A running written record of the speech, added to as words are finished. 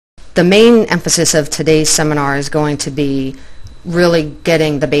the main emphasis of today's seminar is going to be really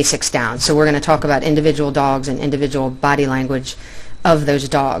getting the basics down. So we're going to talk about individual dogs and individual body language of those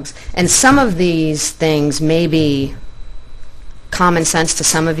dogs. And some of these things may be common sense to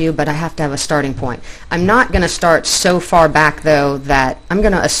some of you, but I have to have a starting point. I'm not going to start so far back, though, that I'm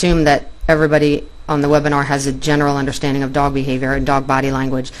going to assume that everybody on the webinar has a general understanding of dog behavior and dog body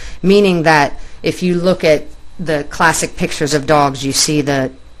language, meaning that if you look at the classic pictures of dogs, you see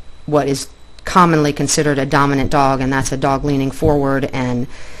what is commonly considered a dominant dog, and that's a dog leaning forward and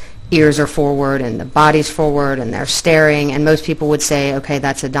ears are forward and the body's forward and they're staring, and most people would say, okay,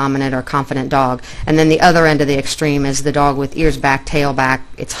 that's a dominant or confident dog. And then the other end of the extreme is the dog with ears back, tail back,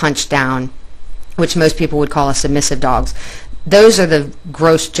 it's hunched down, which most people would call a submissive dog. Those are the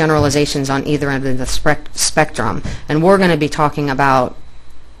gross generalizations on either end of the spectrum, and we're going to be talking about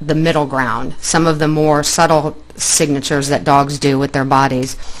the middle ground, some of the more subtle signatures that dogs do with their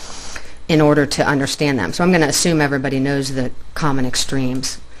bodies in order to understand them. So I'm going to assume everybody knows the common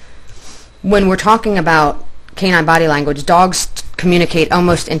extremes. When we're talking about canine body language, dogs communicate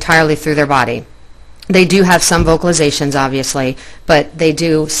almost entirely through their body. They do have some vocalizations, obviously, but they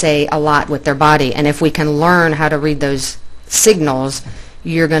do say a lot with their body. And if we can learn how to read those signals,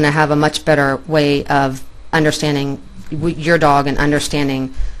 you're going to have a much better way of understanding your dog and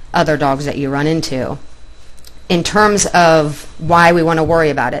understanding other dogs that you run into. In terms of why we want to worry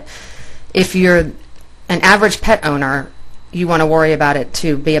about it, if you're an average pet owner, you want to worry about it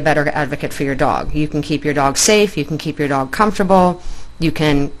to be a better advocate for your dog. You can keep your dog safe, you can keep your dog comfortable, you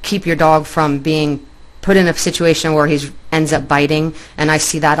can keep your dog from being put in a situation where he ends up biting, and I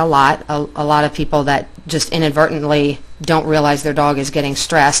see that a lot. A lot of people that just inadvertently don't realize their dog is getting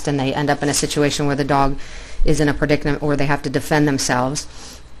stressed, and they end up in a situation where the dog is in a predicament where they have to defend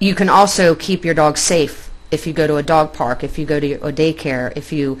themselves. You can also keep your dog safe if you go to a dog park, if you go to a daycare,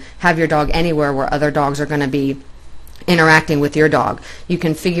 if you have your dog anywhere where other dogs are going to be interacting with your dog. You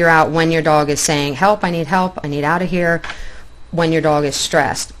can figure out when your dog is saying, help, I need out of here, when your dog is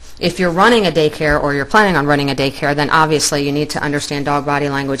stressed. If you're running a daycare or you're planning on running a daycare, then obviously you need to understand dog body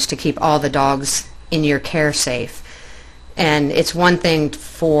language to keep all the dogs in your care safe. And it's one thing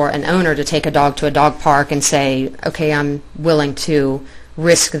for an owner to take a dog to a dog park and say, okay, I'm willing to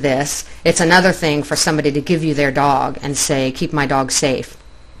risk this. It's another thing for somebody to give you their dog and say, keep my dog safe.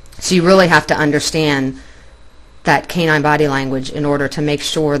 So you really have to understand that canine body language in order to make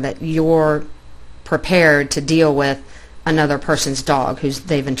sure that you're prepared to deal with another person's dog who's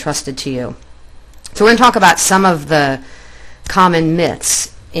they've entrusted to you. So we're going to talk about some of the common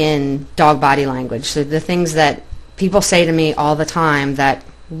myths in dog body language. So the things that people say to me all the time that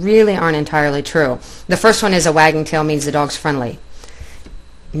really aren't entirely true. The first one is a wagging tail means the dog's friendly.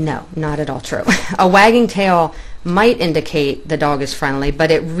 No, not at all true. A wagging tail might indicate the dog is friendly,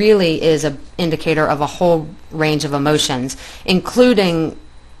 but it really is an indicator of a whole range of emotions, including,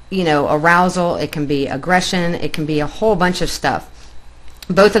 arousal. It can be aggression. It can be a whole bunch of stuff.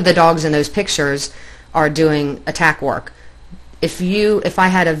 Both of the dogs in those pictures are doing attack work. If I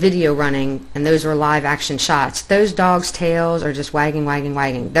had a video running and those were live action shots, those dogs' tails are just wagging, wagging,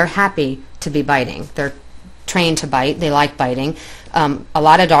 wagging. They're happy to be biting. They're trained to bite. They like biting. A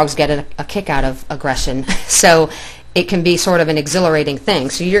lot of dogs get a kick out of aggression, so it can be sort of an exhilarating thing.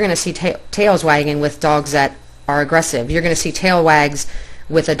 So you're going to see tails wagging with dogs that are aggressive. You're going to see tail wags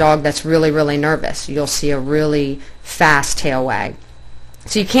with a dog that's really, really nervous. You'll see a really fast tail wag.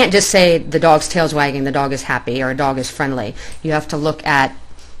 So you can't just say the dog's tail's wagging, the dog is happy, or a dog is friendly. You have to look at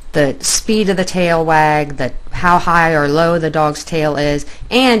the speed of the tail wag, how high or low the dog's tail is,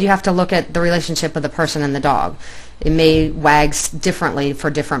 and you have to look at the relationship of the person and the dog. It may wag differently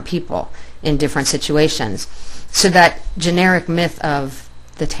for different people in different situations. So that generic myth of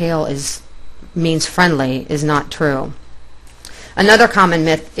the tail means friendly is not true. Another common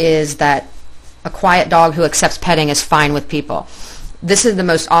myth is that a quiet dog who accepts petting is fine with people. This is the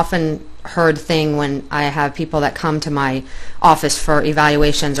most often heard thing when I have people that come to my office for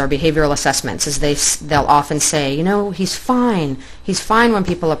evaluations or behavioral assessments, is they'll often say, he's fine. He's fine when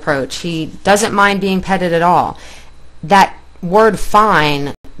people approach. He doesn't mind being petted at all. That word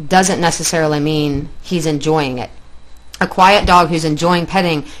fine doesn't necessarily mean he's enjoying it. A quiet dog who's enjoying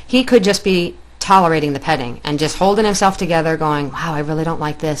petting, he could just be tolerating the petting and just holding himself together going, wow, I really don't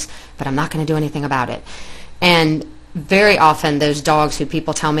like this, but I'm not going to do anything about it. And very often those dogs who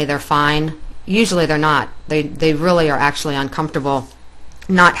people tell me they're fine, usually they're not. They really are actually uncomfortable,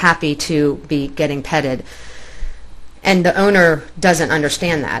 not happy to be getting petted. And the owner doesn't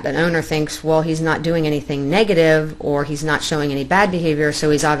understand that. An owner thinks, well, he's not doing anything negative or he's not showing any bad behavior,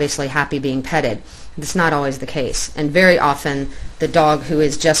 so he's obviously happy being petted. That's not always the case. And very often the dog who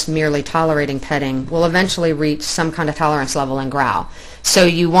is just merely tolerating petting will eventually reach some kind of tolerance level and growl. So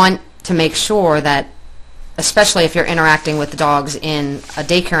you want to make sure that, especially if you're interacting with dogs in a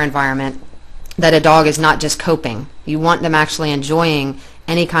daycare environment, that a dog is not just coping. You want them actually enjoying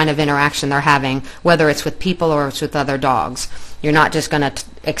any kind of interaction they're having, whether it's with people or it's with other dogs. You're not just going to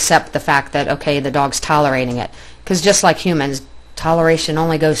accept the fact that, okay, the dog's tolerating it. Because just like humans, toleration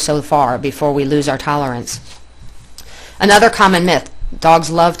only goes so far before we lose our tolerance. Another common myth,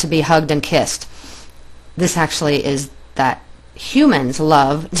 dogs love to be hugged and kissed. This actually is that humans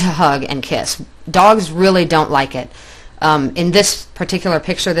love to hug and kiss. Dogs really don't like it. In this particular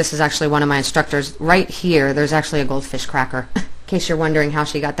picture, this is actually one of my instructors. Right here, there's actually a goldfish cracker, in case you're wondering how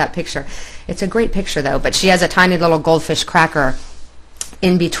she got that picture. It's a great picture, though, but she has a tiny little goldfish cracker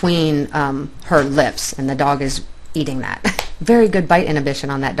in between her lips, and the dog is eating that. Very good bite inhibition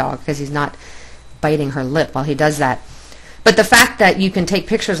on that dog, because he's not biting her lip while he does that. But the fact that you can take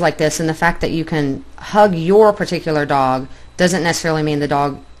pictures like this and the fact that you can hug your particular dog doesn't necessarily mean the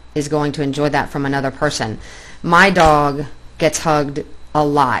dog is going to enjoy that from another person. My dog gets hugged a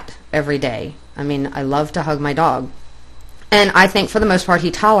lot every day. I mean, I love to hug my dog. And I think for the most part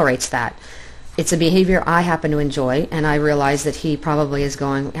he tolerates that. It's a behavior I happen to enjoy, and I realize that he probably is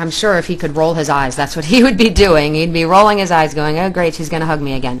going, I'm sure if he could roll his eyes, that's what he would be doing. He'd be rolling his eyes going, oh great, she's going to hug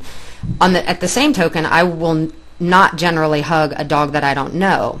me again. At the same token, I will not generally hug a dog that I don't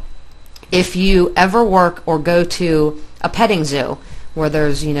know. If you ever work or go to a petting zoo where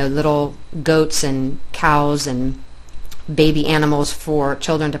there's, little goats and cows and baby animals for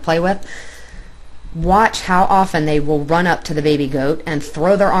children to play with, watch how often they will run up to the baby goat and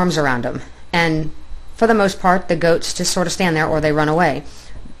throw their arms around him. And for the most part, the goats just sort of stand there or they run away.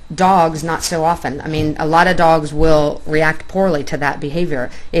 Dogs, not so often. I mean, a lot of dogs will react poorly to that behavior.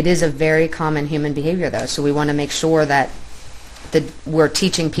 It is a very common human behavior, though, so we want to make sure that we're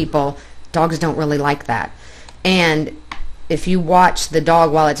teaching people dogs don't really like that. And if you watch the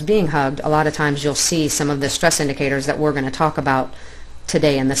dog while it's being hugged, a lot of times you'll see some of the stress indicators that we're going to talk about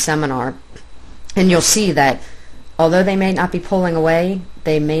today in the seminar. And you'll see that although they may not be pulling away,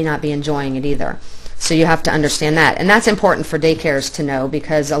 they may not be enjoying it either. So you have to understand that. And that's important for daycares to know,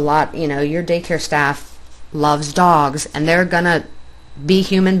 because a lot, your daycare staff loves dogs, and they're going to be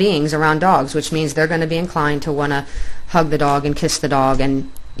human beings around dogs, which means they're going to be inclined to want to hug the dog and kiss the dog.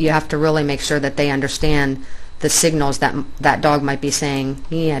 And you have to really make sure that they understand the signals that that dog might be saying,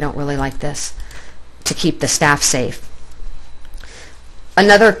 I don't really like this, to keep the staff safe.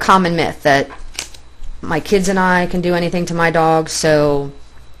 Another common myth that my kids and I can do anything to my dog, so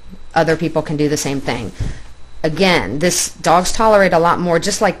other people can do the same thing. Again, dogs tolerate a lot more,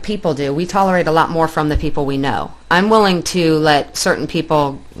 just like people do. We tolerate a lot more from the people we know. I'm willing to let certain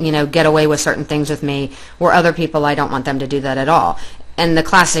people, get away with certain things with me, where other people, I don't want them to do that at all. And the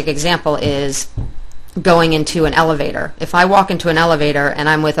classic example is going into an elevator. If I walk into an elevator and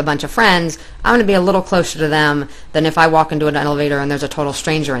I'm with a bunch of friends, I'm going to be a little closer to them than if I walk into an elevator and there's a total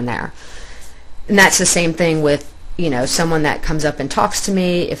stranger in there. And that's the same thing with, someone that comes up and talks to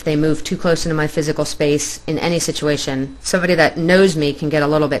me. If they move too close into my physical space in any situation, somebody that knows me can get a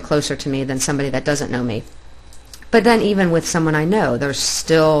little bit closer to me than somebody that doesn't know me. But then even with someone I know, there's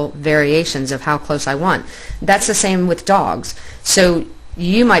still variations of how close I want. That's the same with dogs. So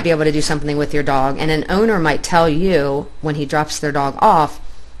you might be able to do something with your dog, and an owner might tell you when he drops their dog off,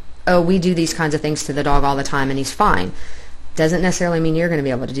 oh, we do these kinds of things to the dog all the time and he's fine. Doesn't necessarily mean you're going to be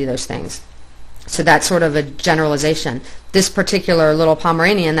able to do those things. So that's sort of a generalization. This particular little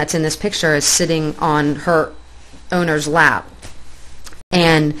Pomeranian that's in this picture is sitting on her owner's lap.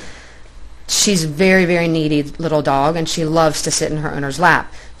 And she's a very, very needy little dog, and she loves to sit in her owner's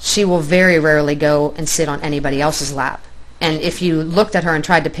lap. She will very rarely go and sit on anybody else's lap. And if you looked at her and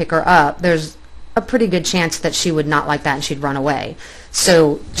tried to pick her up, there's a pretty good chance that she would not like that and she'd run away.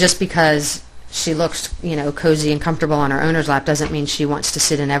 So just because she looks, cozy and comfortable on her owner's lap doesn't mean she wants to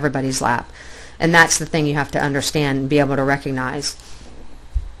sit in everybody's lap. And that's the thing you have to understand and be able to recognize.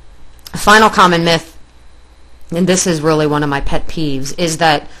 A final common myth, and this is really one of my pet peeves, is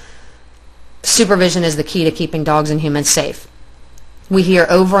that supervision is the key to keeping dogs and humans safe. We hear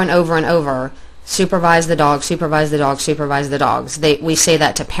over and over and over, supervise the dog, supervise the dog, supervise the dogs. We say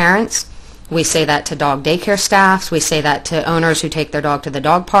that to parents. We say that to dog daycare staffs. We say that to owners who take their dog to the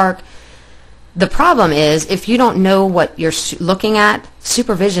dog park. The problem is, if you don't know what you're looking at,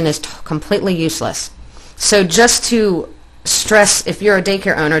 supervision is completely useless. So just to stress, if you're a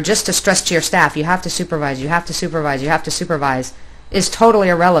daycare owner, just to stress to your staff, you have to supervise, you have to supervise, you have to supervise, is totally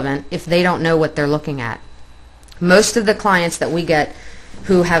irrelevant if they don't know what they're looking at. Most of the clients that we get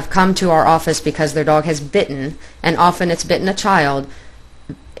who have come to our office because their dog has bitten, and often it's bitten a child.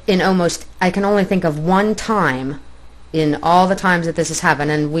 I can only think of one time in all the times that this has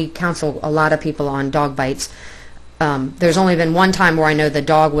happened, and we counsel a lot of people on dog bites. There's only been one time where I know the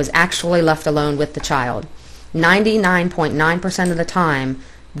dog was actually left alone with the child. 99.9% of the time,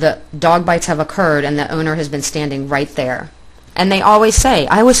 the dog bites have occurred and the owner has been standing right there. And they always say,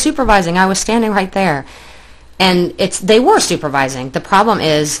 I was supervising, I was standing right there. And they were supervising. The problem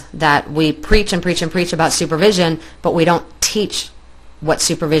is that we preach and preach and preach about supervision, but we don't teach what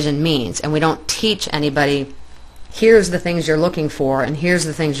supervision means. And we don't teach anybody, here's the things you're looking for and here's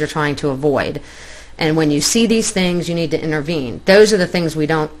the things you're trying to avoid. And when you see these things, you need to intervene. Those are the things we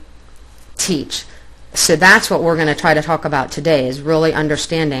don't teach. So that's what we're going to try to talk about today, is really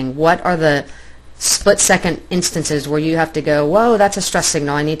understanding what are the split-second instances where you have to go, whoa, that's a stress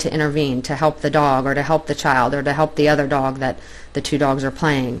signal, I need to intervene to help the dog or to help the child or to help the other dog that the two dogs are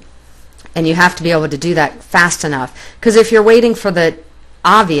playing. And you have to be able to do that fast enough. Because if you're waiting for the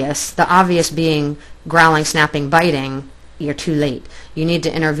obvious being growling, snapping, biting, you're too late. You need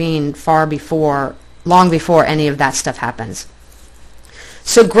to intervene long before any of that stuff happens.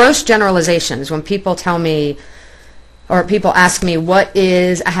 So gross generalizations, when people tell me, or people ask me, what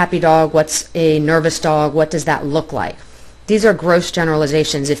is a happy dog, what's a nervous dog, what does that look like? These are gross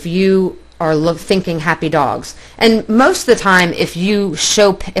generalizations if you are thinking happy dogs. And most of the time,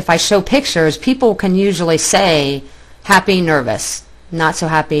 if I show pictures, people can usually say happy, nervous, not so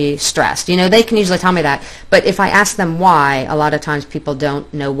happy, stressed. They can usually tell me that. But if I ask them why, a lot of times people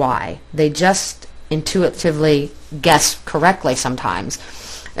don't know why. They just intuitively guess correctly sometimes.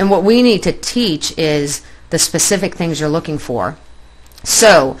 And what we need to teach is the specific things you're looking for.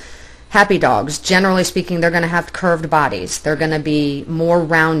 So, happy dogs, generally speaking, they're going to have curved bodies. They're going to be more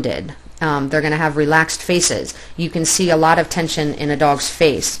rounded. They're going to have relaxed faces. You can see a lot of tension in a dog's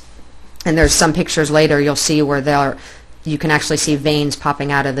face. And there's some pictures later you'll see where you can actually see veins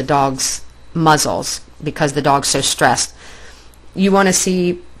popping out of the dog's muzzles because the dog's so stressed. You want to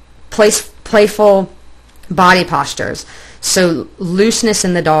see playful body postures. So looseness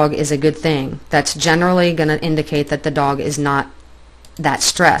in the dog is a good thing. That's generally going to indicate that the dog is not that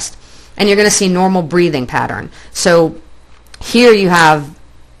stressed. And you're going to see normal breathing pattern. So here you have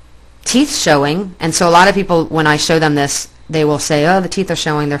teeth showing, and so a lot of people, when I show them this, they will say, oh, the teeth are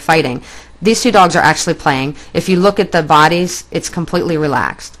showing, they're fighting. These two dogs are actually playing. If you look at the bodies, it's completely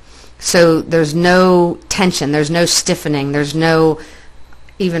relaxed. So there's no tension, there's no stiffening, there's no,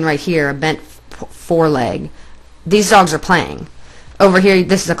 even right here, a bent foreleg. These dogs are playing. Over here,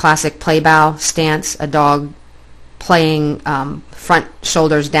 this is a classic play bow stance, a dog playing front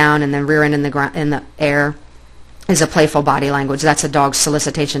shoulders down and then rear end in the air is a playful body language. That's a dog's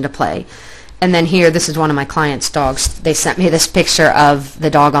solicitation to play. And then here, this is one of my clients' dogs. They sent me this picture of the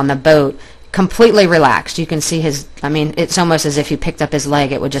dog on the boat, completely relaxed. You can see it's almost as if you picked up his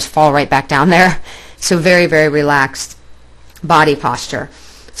leg. It would just fall right back down there. So very, very relaxed body posture.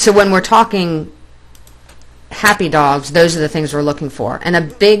 So when we're talking happy dogs, those are the things we're looking for. And a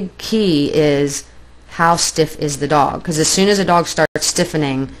big key is how stiff is the dog. Because as soon as a dog starts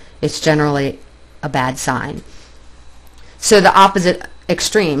stiffening, it's generally a bad sign. So the opposite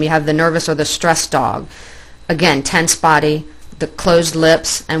extreme, you have the nervous or the stressed dog. Again, tense body, the closed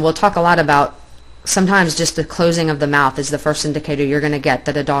lips, and we'll talk a lot about sometimes just the closing of the mouth is the first indicator you're going to get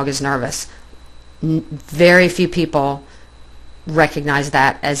that a dog is nervous. Very few people recognize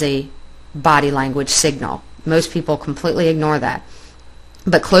that as a body language signal. Most people completely ignore that.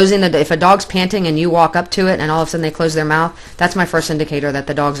 But if a dog's panting and you walk up to it and all of a sudden they close their mouth, that's my first indicator that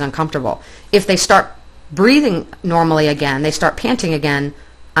the dog's uncomfortable. If they start breathing normally again, they start panting again,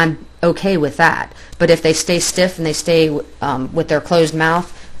 I'm okay with that. But if they stay stiff and they stay with their closed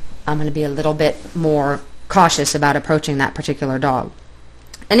mouth, I'm going to be a little bit more cautious about approaching that particular dog.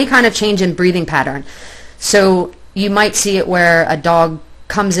 Any kind of change in breathing pattern. So you might see it where a dog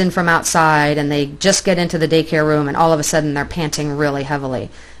comes in from outside and they just get into the daycare room and all of a sudden they're panting really heavily.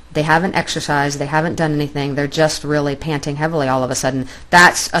 They haven't exercised, they haven't done anything, they're just really panting heavily all of a sudden.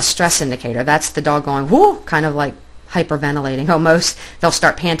 That's a stress indicator. That's the dog going, whoo, kind of like hyperventilating almost. They'll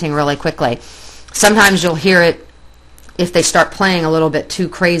start panting really quickly. Sometimes you'll hear it if they start playing a little bit too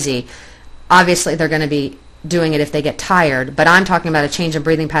crazy. Obviously they're going to be doing it if they get tired, but I'm talking about a change in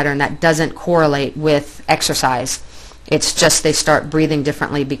breathing pattern that doesn't correlate with exercise. It's just they start breathing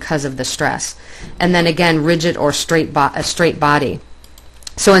differently because of the stress. And then again, rigid or a straight body.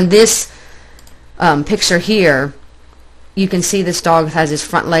 So in this picture here, you can see this dog has his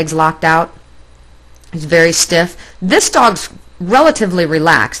front legs locked out. He's very stiff. This dog's relatively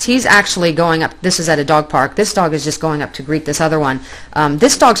relaxed. He's actually going up. This is at a dog park. This dog is just going up to greet this other one.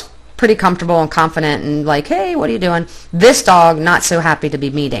 This dog's pretty comfortable and confident and like, hey, what are you doing? This dog, not so happy to be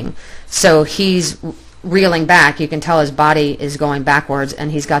meeting. So he's reeling back. You can tell his body is going backwards,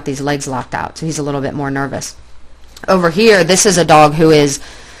 and he's got these legs locked out. So he's a little bit more nervous. Over here, this is a dog who is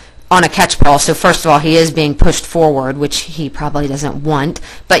on a catch ball. So first of all, he is being pushed forward, which he probably doesn't want.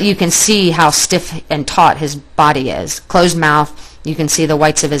 But you can see how stiff and taut his body is. Closed mouth. You can see the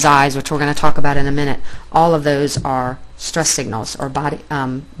whites of his eyes, which we're going to talk about in a minute. All of those are stress signals, or body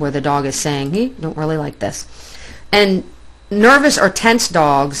where the dog is saying, hey, don't really like this. And nervous or tense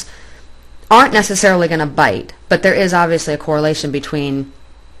dogs aren't necessarily going to bite, but there is obviously a correlation between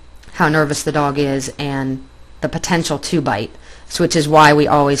how nervous the dog is and the potential to bite, which is why we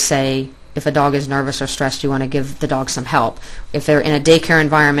always say if a dog is nervous or stressed, you want to give the dog some help. If they're in a daycare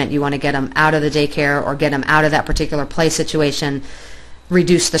environment, you want to get them out of the daycare or get them out of that particular play situation,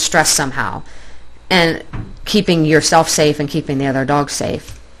 reduce the stress somehow, and keeping yourself safe and keeping the other dog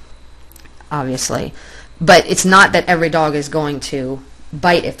safe, obviously. But it's not that every dog is going to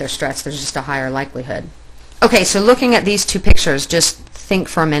bite if they're stressed. There's just a higher likelihood. Okay, so looking at these two pictures, just think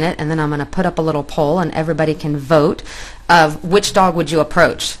for a minute, and then I'm going to put up a little poll, and everybody can vote of which dog would you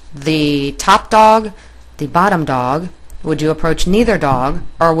approach. The top dog, the bottom dog, would you approach neither dog,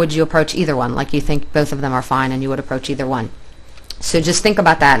 or would you approach either one? Like you think both of them are fine and you would approach either one. So just think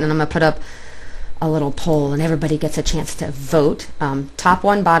about that, and I'm going to put up a little poll, and everybody gets a chance to vote. Top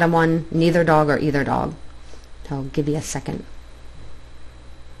one, bottom one, neither dog or either dog. I'll give you a second.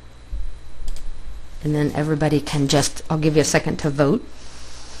 And then everybody can just, I'll give you a second to vote.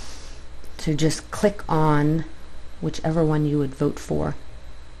 So just click on whichever one you would vote for.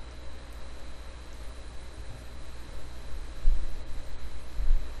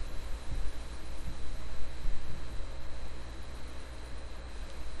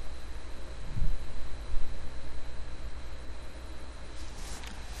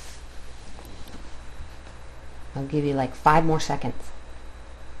 I'll give you like 5 more seconds.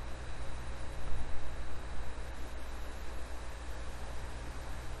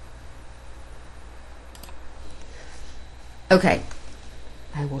 Okay,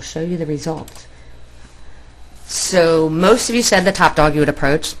 I will show you the results. So most of you said the top dog you would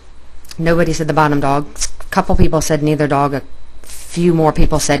approach. Nobody said the bottom dog. A couple people said neither dog. A few more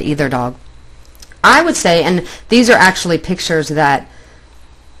people said either dog. I would say, and these are actually pictures that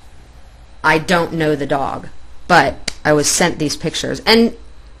I don't know the dog, but I was sent these pictures. And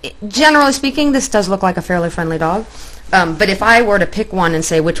generally speaking, this does look like a fairly friendly dog. But if I were to pick one and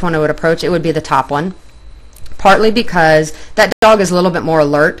say which one I would approach, it would be the top one. Partly because that dog is a little bit more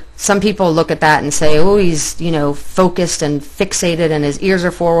alert. Some people look at that and say, oh, he's, you know, focused and fixated and his ears are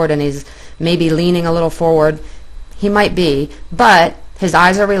forward and he's maybe leaning a little forward. He might be, but his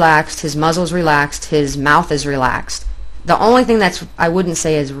eyes are relaxed, his muzzle's relaxed, his mouth is relaxed. The only thing that's I wouldn't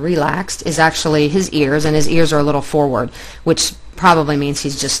say is relaxed is actually his ears, and his ears are a little forward, which probably means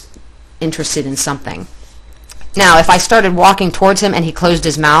he's just interested in something. Now, if I started walking towards him and he closed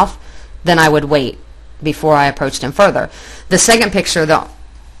his mouth, then I would wait before I approached him further. The second picture,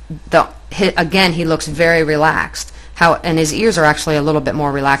 again, he looks very relaxed. And his ears are actually a little bit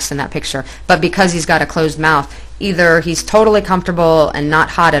more relaxed in that picture. But because he's got a closed mouth, either he's totally comfortable and not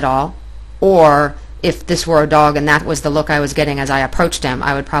hot at all, or if this were a dog and that was the look I was getting as I approached him,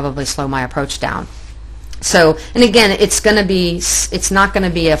 I would probably slow my approach down. So, and again, it's not going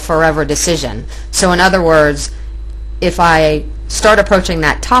to be a forever decision. So in other words, if I start approaching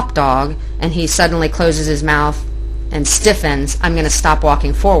that top dog and he suddenly closes his mouth and stiffens, I'm going to stop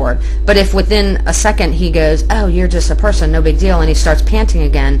walking forward. But if within a second he goes, oh, you're just a person, no big deal, and he starts panting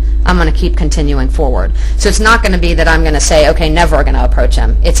again, I'm going to keep continuing forward. So it's not going to be that I'm going to say, okay, never going to approach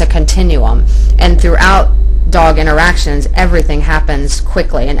him. It's a continuum. And throughout dog interactions, everything happens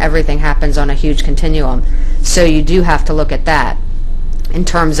quickly and everything happens on a huge continuum. So you do have to look at that in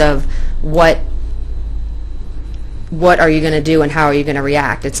terms of what are you going to do and how are you going to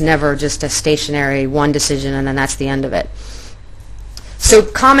react. It's never just a stationary one decision and then that's the end of it. So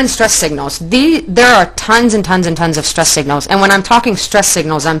common stress signals. There are tons and tons and tons of stress signals. And when I'm talking stress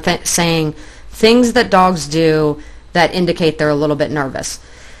signals, I'm saying things that dogs do that indicate they're a little bit nervous.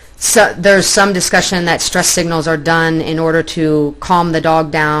 So there's some discussion that stress signals are done in order to calm the dog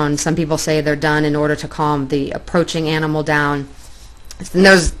down. Some people say they're done in order to calm the approaching animal down. And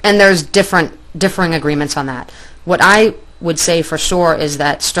there's differing agreements on that. What I would say for sure is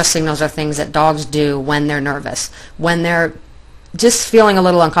that stress signals are things that dogs do when they're nervous, when they're just feeling a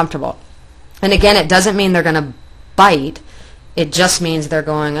little uncomfortable. And again, it doesn't mean they're going to bite. It just means they're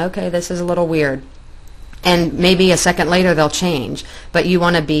going, okay, this is a little weird. And maybe a second later they'll change. But you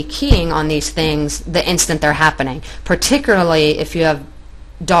want to be keying on these things the instant they're happening, particularly if you have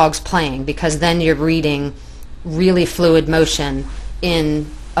dogs playing, because then you're reading really fluid motion in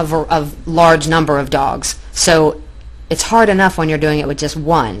a large number of dogs. So it's hard enough when you're doing it with just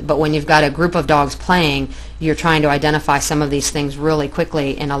one, but when you've got a group of dogs playing, you're trying to identify some of these things really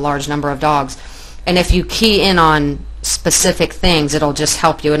quickly in a large number of dogs. And if you key in on specific things, it'll just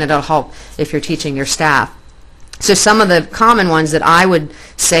help you, and it'll help if you're teaching your staff. So some of the common ones that I would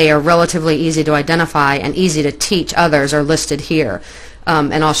say are relatively easy to identify and easy to teach others are listed here.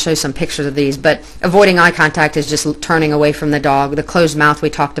 And I'll show some pictures of these. But avoiding eye contact is just turning away from the dog. The closed mouth we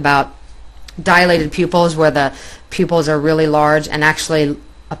talked about. Dilated pupils, where the pupils are really large and actually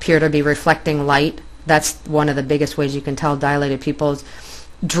appear to be reflecting light. That's one of the biggest ways you can tell dilated pupils.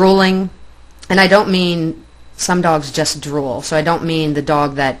 Drooling, and I don't mean some dogs just drool. So I don't mean the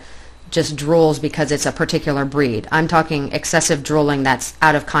dog that just drools because it's a particular breed. I'm talking excessive drooling that's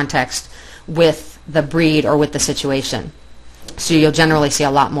out of context with the breed or with the situation. So you'll generally see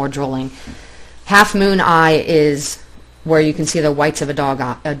a lot more drooling. Half moon eye is where you can see the whites of a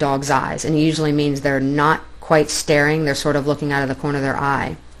dog's eyes, and it usually means they're not quite staring, they're sort of looking out of the corner of their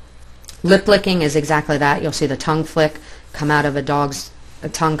eye. Lip licking is exactly that. You'll see the tongue flick come out of the dog's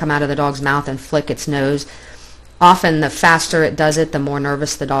mouth and flick its nose. Often the faster it does it, the more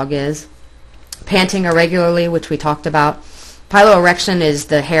nervous the dog is. Panting irregularly, which we talked about. Piloerection is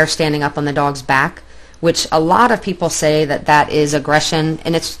the hair standing up on the dog's back, which a lot of people say that is aggression,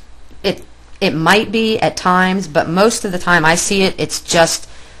 and it might be at times, but most of the time I see it's just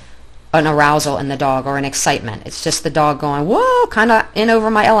an arousal in the dog or an excitement. It's just the dog going, whoa, kind of in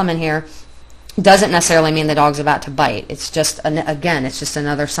over my element here. Doesn't necessarily mean the dog's about to bite. It's just, again, it's just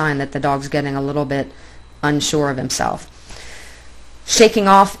another sign that the dog's getting a little bit unsure of himself. Shaking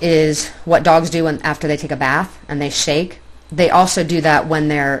off is what dogs do after they take a bath and they shake. They also do that when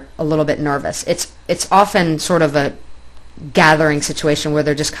they're a little bit nervous. It's often sort of a gathering situation where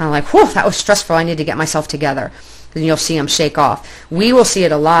they're just kind of like, whew, that was stressful, I need to get myself together. Then you'll see them shake off. We will see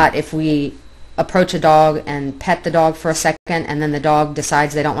it a lot if we approach a dog and pet the dog for a second, and then the dog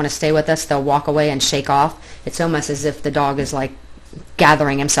decides they don't want to stay with us. They'll walk away and shake off. It's almost as if the dog is like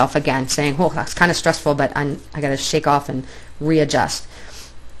gathering himself again, saying, whoa, that's kind of stressful, but I got to shake off and readjust.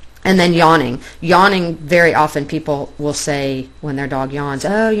 And then yawning. Yawning, very often people will say when their dog yawns,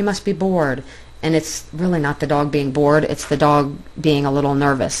 oh, you must be bored. And it's really not the dog being bored, it's the dog being a little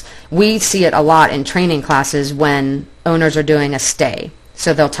nervous. We see it a lot in training classes when owners are doing a stay.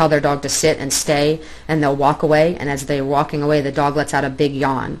 So they'll tell their dog to sit and stay, and they'll walk away, and as they're walking away, the dog lets out a big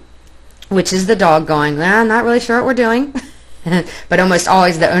yawn, which is the dog going, I'm not really sure what we're doing. But almost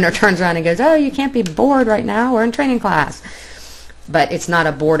always the owner turns around and goes, oh, you can't be bored right now, we're in training class. But it's not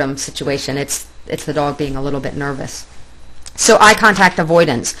a boredom situation, it's the dog being a little bit nervous. So eye contact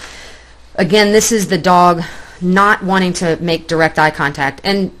avoidance. Again, this is the dog not wanting to make direct eye contact.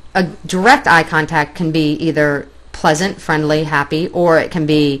 And a direct eye contact can be either pleasant, friendly, happy, or it can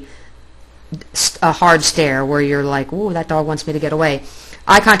be a hard stare where you're like, ooh, that dog wants me to get away.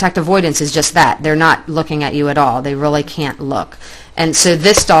 Eye contact avoidance is just that. They're not looking at you at all. They really can't look. And so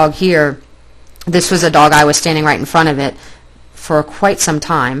this dog here, this was a dog I was standing right in front of it for quite some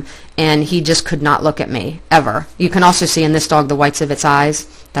time, and he just could not look at me, ever. You can also see in this dog the whites of its eyes.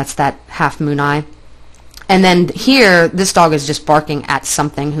 That's that half moon eye. And then here, this dog is just barking at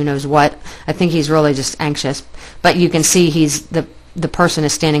something, who knows what. I think he's really just anxious. But you can see the person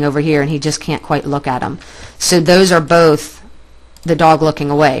is standing over here, and he just can't quite look at him. So those are both the dog looking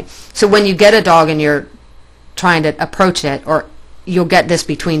away. So when you get a dog and you're trying to approach it, or you'll get this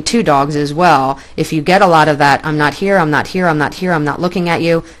between two dogs as well. If you get a lot of that, I'm not here, I'm not here, I'm not here, I'm not looking at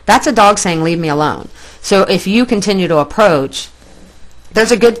you, that's a dog saying, leave me alone. So if you continue to approach,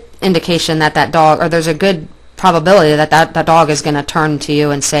 there's a good indication that that dog, or there's a good probability that that dog is going to turn to you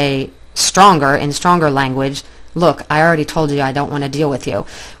and say in stronger language, look, I already told you I don't want to deal with you.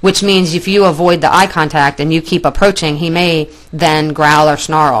 Which means if you avoid the eye contact and you keep approaching, he may then growl or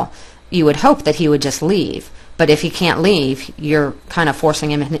snarl. You would hope that he would just leave. But if he can't leave, you're kind of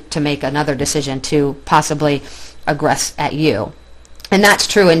forcing him to make another decision to possibly aggress at you. And that's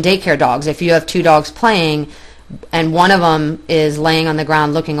true in daycare dogs. If you have two dogs playing and one of them is laying on the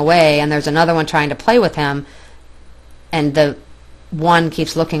ground looking away and there's another one trying to play with him, and the one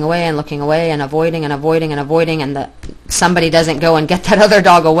keeps looking away and avoiding and avoiding and avoiding, and somebody doesn't go and get that other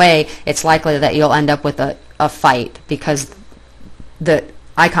dog away, it's likely that you'll end up with a fight, because the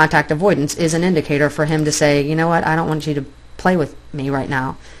eye contact avoidance is an indicator for him to say, you know what, I don't want you to play with me right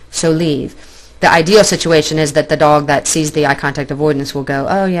now, so leave. The ideal situation is that the dog that sees the eye contact avoidance will go,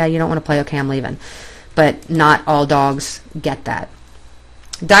 oh yeah, you don't want to play, okay, I'm leaving. but not all dogs get that.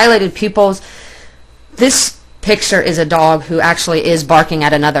 Dilated pupils. This picture is a dog who actually is barking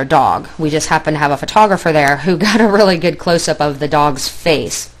at another dog. We just happen to have a photographer there who got a really good close-up of the dog's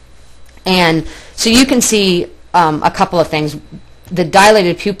face. And so you can see a couple of things. The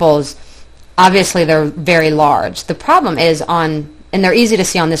dilated pupils, obviously they're very large. The problem is and they're easy to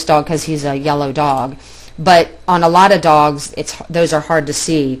see on this dog because he's a yellow dog, but on a lot of dogs, those are hard to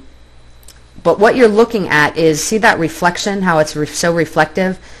see. But what you're looking at is, see that reflection, how it's so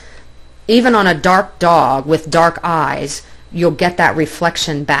reflective? Even on a dark dog with dark eyes, you'll get that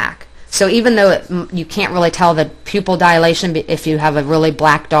reflection back. So even though you can't really tell the pupil dilation, if you have a really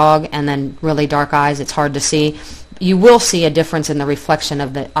black dog and then really dark eyes, it's hard to see. You will see a difference in the reflection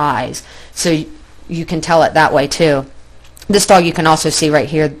of the eyes. So you can tell it that way too. This dog, you can also see right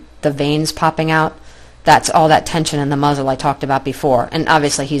here the veins popping out. That's all that tension in the muzzle I talked about before. And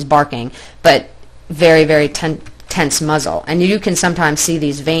obviously he's barking, but very, very tense muzzle. And you can sometimes see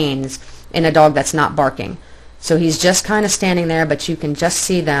these veins in a dog that's not barking. So he's just kind of standing there, but you can just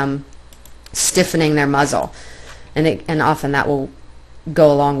see them stiffening their muzzle. And often that will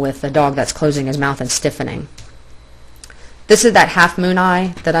go along with the dog that's closing his mouth and stiffening. This is that half moon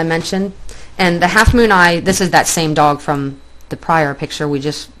eye that I mentioned. And the half moon eye, this is that same dog from the prior picture. We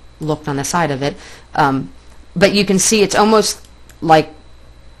just looked on the side of it. But you can see it's almost like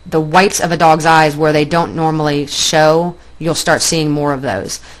the whites of a dog's eyes where they don't normally show. You'll start seeing more of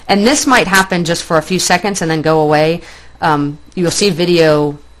those. And this might happen just for a few seconds and then go away. You'll see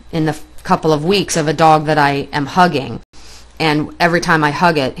video in the couple of weeks of a dog that I am hugging. And every time I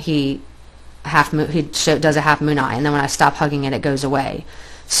hug it, he does a half moon eye. And then when I stop hugging it, it goes away.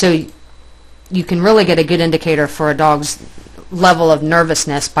 So you can really get a good indicator for a dog's level of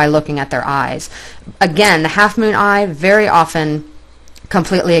nervousness by looking at their eyes. Again, the half moon eye, very often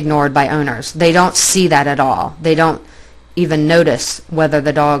completely ignored by owners. They don't see that at all. They don't even notice whether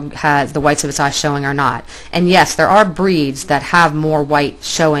the dog has the whites of its eyes showing or not. And yes, there are breeds that have more white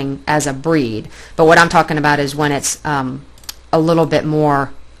showing as a breed, but what I'm talking about is when it's a little bit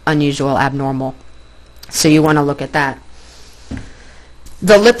more unusual, abnormal. So you want to look at that.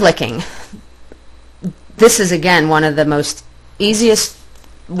 The lip licking. This is again one of the easiest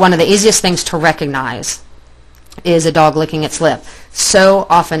things to recognize is a dog licking its lip. So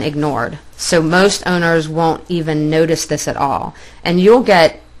often ignored. So most owners won't even notice this at all. And you'll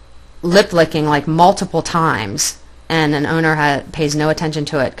get lip licking like multiple times and an owner pays no attention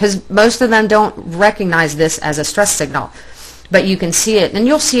to it because most of them don't recognize this as a stress signal. But you can see it, and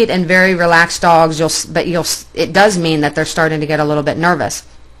you'll see it in very relaxed dogs, it does mean that they're starting to get a little bit nervous.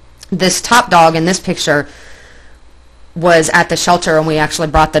 This top dog in this picture was at the shelter, and we actually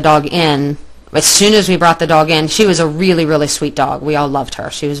brought the dog in. As soon as we brought the dog in, she was a really, really sweet dog. We all loved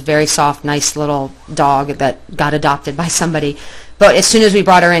her. She was a very soft, nice little dog that got adopted by somebody. But as soon as we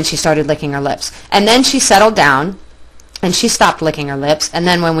brought her in, she started licking her lips. And then she settled down, and she stopped licking her lips. And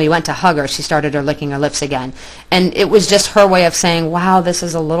then when we went to hug her, she started licking her lips again. And it was just her way of saying, wow, this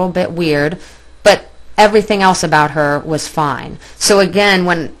is a little bit weird. But everything else about her was fine. So again,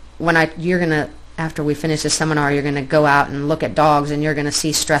 you're going to, after we finish this seminar, you're going to go out and look at dogs, and you're going to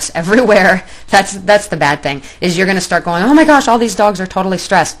see stress everywhere. That's the bad thing, is you're going to start going, oh my gosh, all these dogs are totally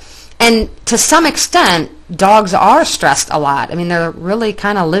stressed. And to some extent, dogs are stressed a lot. I mean, they're really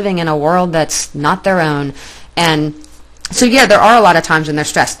kind of living in a world that's not their own. And so yeah, there are a lot of times when they're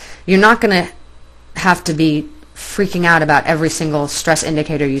stressed. You're not going to have to be freaking out about every single stress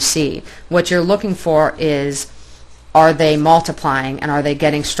indicator you see. What you're looking for is, are they multiplying, and are they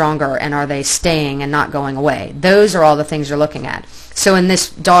getting stronger, and are they staying and not going away? Those are all the things you're looking at. So in this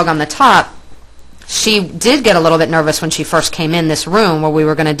dog on the top, she did get a little bit nervous when she first came in this room where we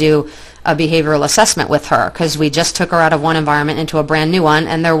were going to do a behavioral assessment with her, because we just took her out of one environment into a brand new one,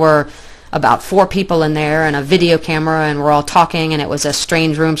 and there were about 4 people in there and a video camera, and we're all talking, and it was a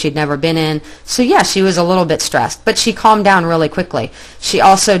strange room she'd never been in. So yeah, she was a little bit stressed, but she calmed down really quickly. She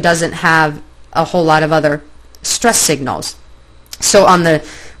also doesn't have a whole lot of other stress signals. So on the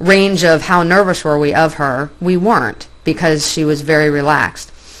range of how nervous were we of her, we weren't, because she was very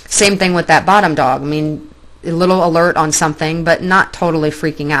relaxed. Same thing with that bottom dog. I mean, a little alert on something, but not totally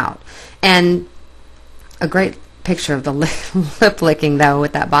freaking out. And a great picture of the lip licking, though,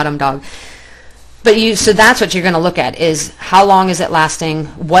 with that bottom dog. But so that's what you're going to look at, is how long is it lasting,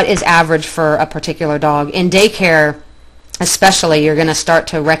 what is average for a particular dog. In daycare especially, you're going to start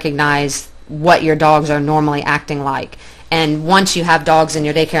to recognize what your dogs are normally acting like. And once you have dogs in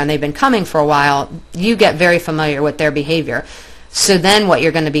your daycare and they've been coming for a while, you get very familiar with their behavior. So then what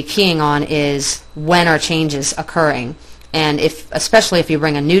you're going to be keying on is when are changes occurring. And especially if you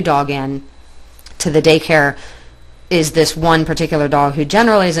bring a new dog in, to the daycare is this one particular dog who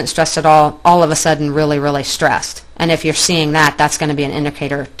generally isn't stressed at all of a sudden really, really stressed. And if you're seeing that, that's going to be an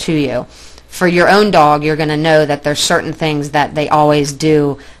indicator to you. For your own dog, you're going to know that there's certain things that they always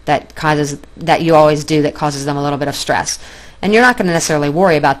do that you always do that causes them a little bit of stress. And you're not going to necessarily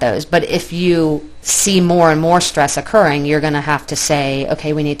worry about those. But if you see more and more stress occurring, you're going to have to say,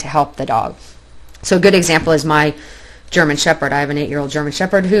 okay, we need to help the dog. So a good example is my German Shepherd. I have an 8-year-old German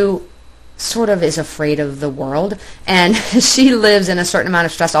Shepherd who sort of is afraid of the world, and she lives in a certain amount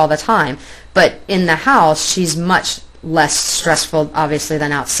of stress all the time. But in the house, she's much less stressful, obviously,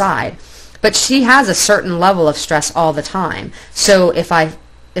 than outside. But she has a certain level of stress all the time. So if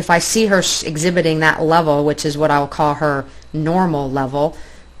I see her exhibiting that level, which is what I'll call her normal level,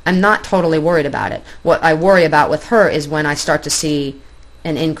 I'm not totally worried about it. What I worry about with her is when I start to see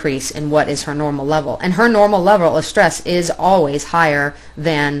an increase in what is her normal level. And her normal level of stress is always higher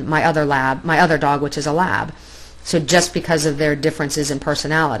than my other dog, which is a lab. So just because of their differences in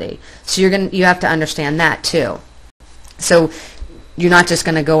personality. So you have to understand that too. So you're not just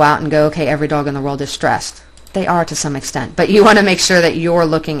going to go out and go, okay, every dog in the world is stressed. They are to some extent. But you want to make sure that you're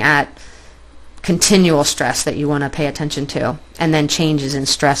looking at continual stress that you want to pay attention to, and then changes in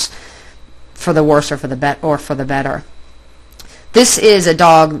stress for the worse or for the better. This is a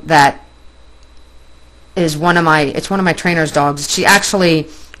dog that is one of my trainer's dogs. She actually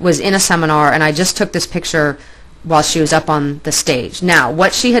was in a seminar, and I just took this picture while she was up on the stage. Now,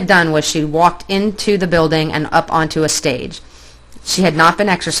 what she had done was she walked into the building and up onto a stage. She had not been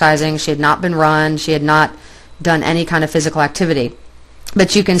exercising, she had not been run, she had not done any kind of physical activity.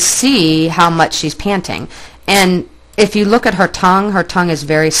 But you can see how much she's panting. And if you look at her tongue is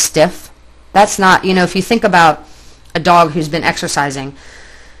very stiff. That's not, if you think about a dog who's been exercising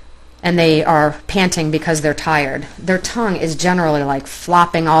and they are panting because they're tired, their tongue is generally like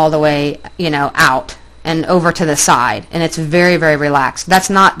flopping all the way, out and over to the side, and it's very, very relaxed. That's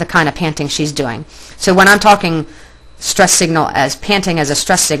not the kind of panting she's doing. So when I'm talking stress signal as panting as a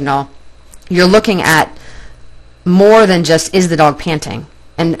stress signal, you're looking at more than just is the dog panting.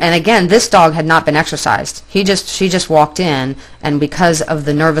 And again, this dog had not been exercised. She just walked in, and because of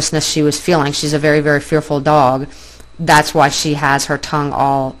the nervousness she was feeling, she's a very, very fearful dog. That's why she has her tongue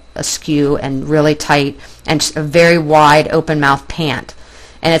all askew and really tight and a very wide open mouth pant.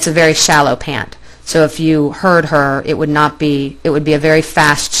 And it's a very shallow pant. So if you heard her, it would be a very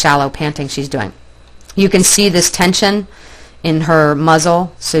fast, shallow panting she's doing. You can see this tension in her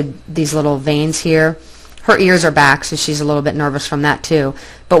muzzle, so these little veins here. Her ears are back, so she's a little bit nervous from that too.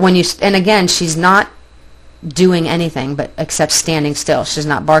 But and again, she's not doing anything except standing still. She's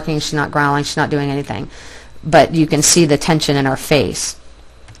not barking, she's not growling, she's not doing anything. But you can see the tension in her face.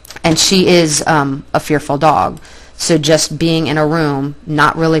 And she is a fearful dog. So just being in a room,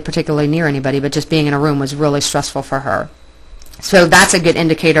 not really particularly near anybody, but just being in a room was really stressful for her. So that's a good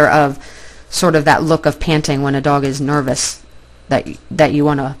indicator of sort of that look of panting when a dog is nervous that you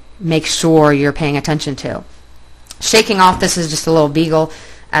want to make sure you're paying attention to. Shaking off, this is just a little beagle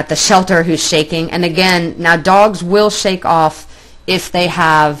at the shelter who's shaking. And again, now dogs will shake off if they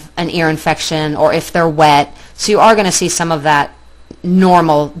have an ear infection or if they're wet. So you are going to see some of that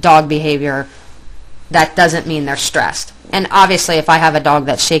normal dog behavior. That doesn't mean they're stressed. And obviously, if I have a dog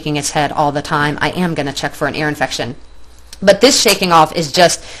that's shaking its head all the time, I am going to check for an ear infection. But this shaking off is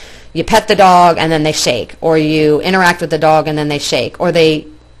just you pet the dog and then they shake, or you interact with the dog and then they shake,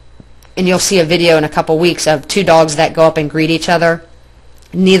 and you'll see a video in a couple weeks of two dogs that go up and greet each other.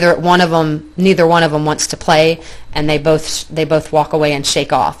 Neither one of them wants to play, and they both walk away and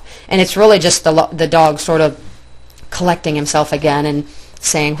shake off. And it's really just the dog sort of collecting himself again and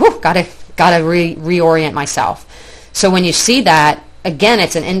saying, "Whew, gotta reorient myself." So when you see that, again,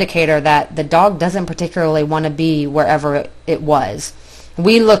 it's an indicator that the dog doesn't particularly want to be wherever it was.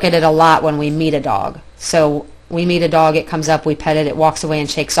 We look at it a lot when we meet a dog. So we meet a dog, it comes up, we pet it, it walks away and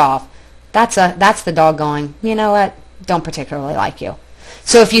shakes off. That's the dog going, you know what, don't particularly like you.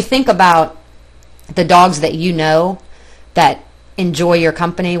 So if you think about the dogs that you know that enjoy your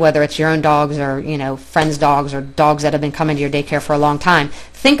company, whether it's your own dogs or friends' dogs or dogs that have been coming to your daycare for a long time,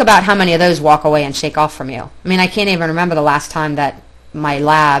 think about how many of those walk away and shake off from you. I mean, I can't even remember the last time that my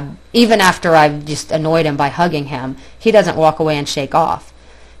lab, even after I've just annoyed him by hugging him, he doesn't walk away and shake off.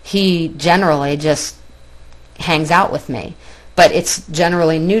 He generally just hangs out with me. But it's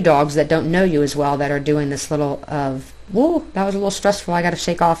generally new dogs that don't know you as well that are doing this little of, whoa, that was a little stressful, I got to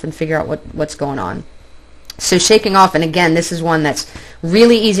shake off and figure out what's going on. So shaking off, and again, this is one that's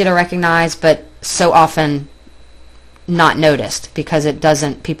really easy to recognize, but so often not noticed because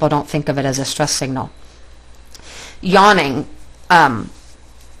people don't think of it as a stress signal. Yawning.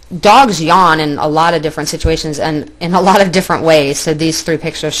 dogs yawn in a lot of different situations and in a lot of different ways. So these 3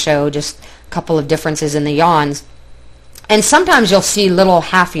 pictures show just a couple of differences in the yawns. And sometimes you'll see little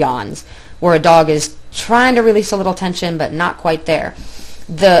half yawns where a dog is trying to release a little tension but not quite there.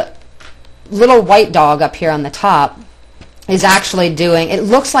 The little white dog up here on the top is actually doing, it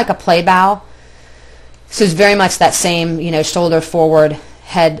looks like a play bow. So it's very much that same, shoulder forward,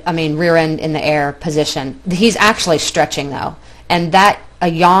 rear end in the air position. He's actually stretching though. And that, a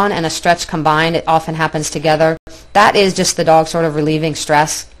yawn and a stretch combined, it often happens together. That is just the dog sort of relieving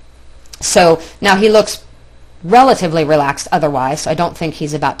stress. So now he looks relatively relaxed otherwise. So I don't think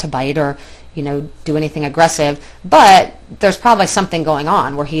he's about to bite or, do anything aggressive. But there's probably something going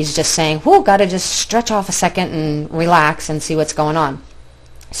on where he's just saying, whoa, got to just stretch off a second and relax and see what's going on.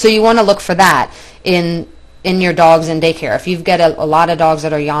 So you want to look for that in your dogs in daycare. If you've got a lot of dogs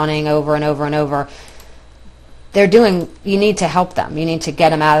that are yawning over and over and over, you need to help them. You need to get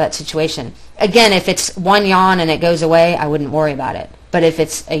them out of that situation. Again, if it's one yawn and it goes away, I wouldn't worry about it. But if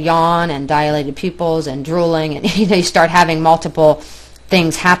it's a yawn and dilated pupils and drooling and you start having multiple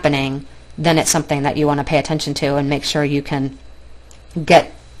things happening, then it's something that you want to pay attention to and make sure you can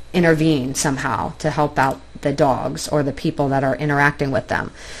intervene somehow to help out the dogs or the people that are interacting with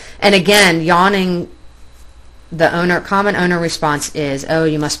them. And again, yawning, common owner response is, oh,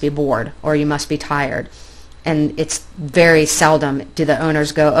 you must be bored or you must be tired. And it's very seldom do the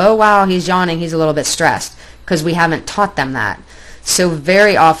owners go, oh, wow, he's yawning, he's a little bit stressed, because we haven't taught them that. So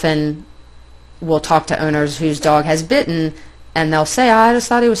very often we'll talk to owners whose dog has bitten, and they'll say, I just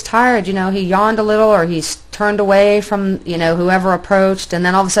thought he was tired, he yawned a little, or he's turned away from, whoever approached, and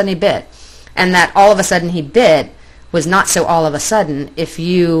then all of a sudden he bit. And that all of a sudden he bit was not so all of a sudden if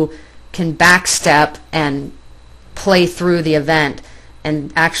you can backstep and play through the event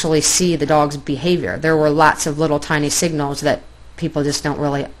and actually see the dog's behavior. There were lots of little tiny signals that people just don't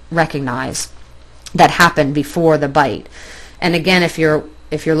really recognize that happened before the bite. And again, if you're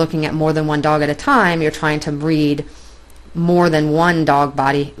looking at more than one dog at a time, you're trying to read more than one dog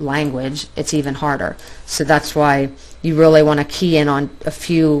body language, it's even harder. So that's why you really want to key in on a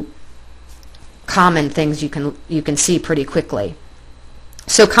few common things you can see pretty quickly.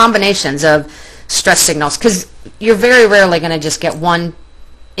 So combinations of stress signals, because you're very rarely going to just get one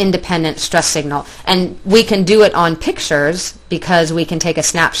independent stress signal. And we can do it on pictures because we can take a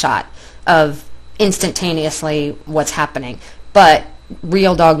snapshot of instantaneously what's happening. But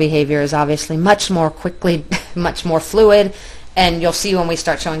real dog behavior is obviously much more quickly, much more fluid, and you'll see when we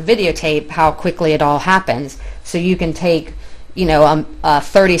start showing videotape how quickly it all happens. So you can take, a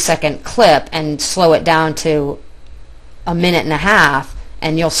 30-second clip and slow it down to a minute and a half,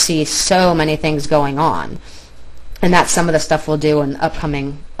 and you'll see so many things going on. And that's some of the stuff we'll do in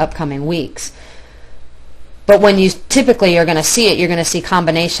upcoming weeks. But when typically you're going to see it, you're going to see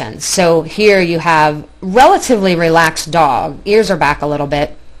combinations. So here you have relatively relaxed dog. Ears are back a little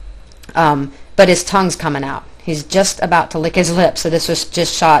bit, but his tongue's coming out. He's just about to lick his lips. So this was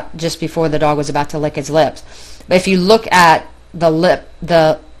just shot just before the dog was about to lick his lips. But if you look at the lip,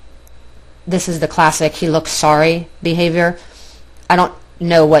 this is the classic he looks sorry behavior. I don't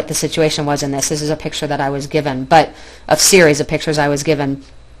know what the situation was in this. This is a picture that I was given, but a series of pictures I was given.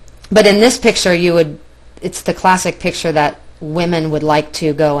 But in this picture, it's the classic picture that women would like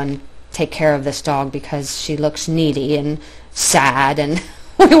to go and take care of this dog because she looks needy and sad and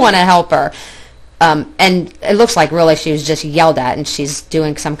we want to help her. And it looks like really she was just yelled at and she's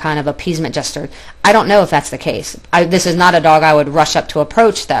doing some kind of appeasement gesture. I don't know if that's the case. This is not a dog I would rush up to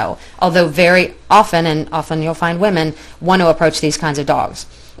approach, though, although very often, and often you'll find women want to approach these kinds of dogs.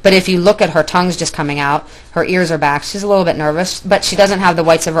 But if you look at her tongue's just coming out, her ears are back, she's a little bit nervous, but she doesn't have the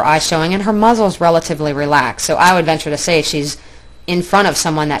whites of her eyes showing, and her muzzle's relatively relaxed. So I would venture to say she's in front of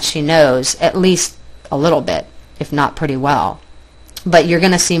someone that she knows at least a little bit, if not pretty well. But you're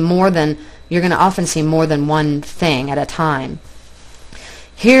going to often see more than one thing at a time.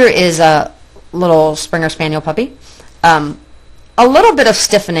 Here is a little Springer Spaniel puppy. A little bit of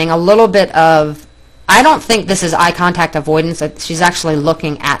stiffening, a little bit of, I don't think this is eye contact avoidance. She's actually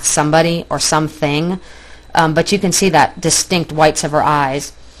looking at somebody or something, but you can see that distinct whites of her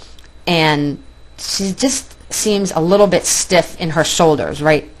eyes. And she just seems a little bit stiff in her shoulders,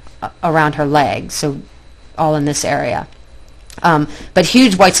 right around her legs, so all in this area. But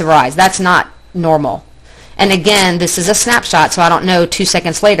huge whites of her eyes. That's not normal. And again, this is a snapshot, so I don't know, 2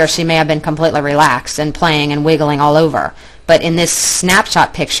 seconds later she may have been completely relaxed and playing and wiggling all over. But in this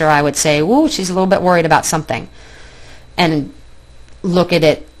snapshot picture, I would say, whoa, she's a little bit worried about something. And look at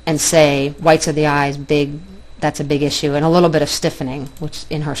it and say, whites of the eyes, big, that's a big issue. And a little bit of stiffening, which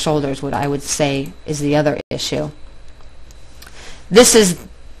in her shoulders, I would say is the other issue. This is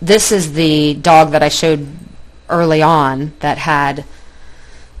this is the dog that I showed early on that had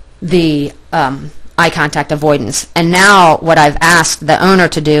the eye contact avoidance. And now what I've asked the owner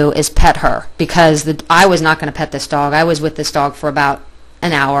to do is pet her, because I was not going to pet this dog. I was with this dog for about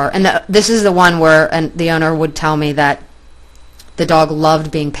an hour. And this is the one where the owner would tell me that the dog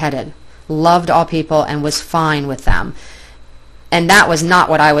loved being petted, loved all people, and was fine with them. And that was not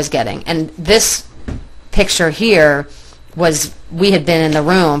what I was getting. And this picture here was, we had been in the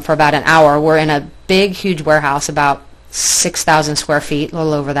room for about an hour. We're in a big, huge warehouse, about 6,000 square feet, a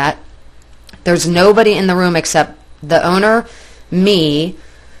little over that. There's nobody in the room except the owner, me,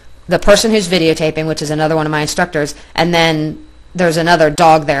 the person who's videotaping, which is another one of my instructors, and then there's another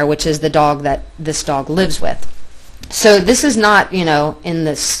dog there, which is the dog that this dog lives with. So this is not, in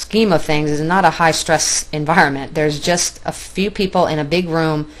the scheme of things, is not a high-stress environment. There's just a few people in a big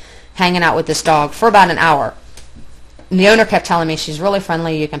room hanging out with this dog for about an hour. And the owner kept telling me she's really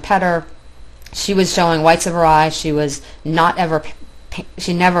friendly, you can pet her. She was showing whites of her eyes. She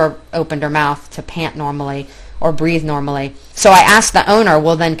never opened her mouth to pant normally or breathe normally. So I asked the owner,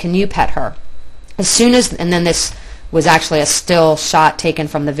 well, then can you pet her? And then this was actually a still shot taken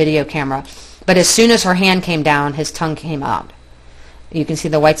from the video camera. But as soon as her hand came down, his tongue came out. You can see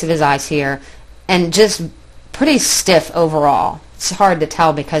the whites of his eyes here. And just pretty stiff overall. It's hard to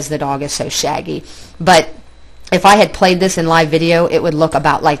tell because the dog is so shaggy. But if I had played this in live video, it would look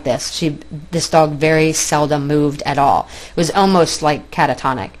about like this. This dog very seldom moved at all. It was almost like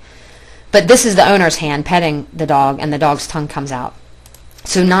catatonic. But this is the owner's hand petting the dog, and the dog's tongue comes out.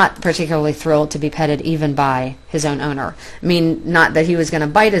 So not particularly thrilled to be petted even by his own owner. I mean, not that he was going to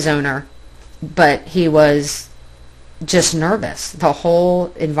bite his owner, but he was just nervous. The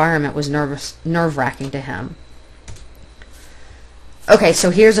whole environment was nerve-wracking to him. Okay,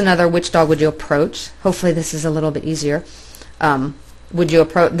 so here's another, which dog would you approach? Hopefully this is a little bit easier. Would you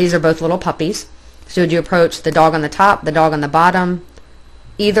approach, these are both little puppies. So would you approach the dog on the top, the dog on the bottom,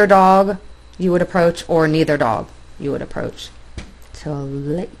 either dog you would approach, or neither dog you would approach? So I'll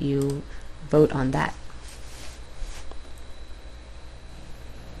let you vote on that.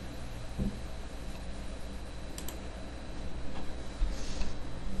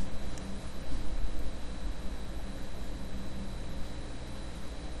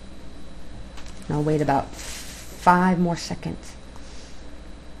 I'll wait about 5 more seconds.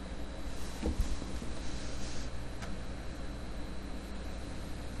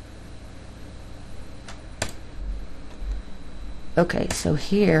 Okay, so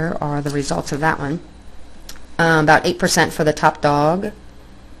here are the results of that one. About 8% for the top dog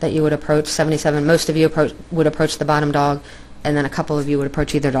that you would approach, 77. Most of you would approach the bottom dog, and then a couple of you would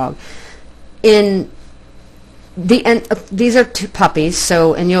approach either dog. These are 2 puppies,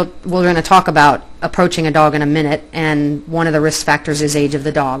 so we're going to talk about approaching a dog in a minute, and one of the risk factors is age of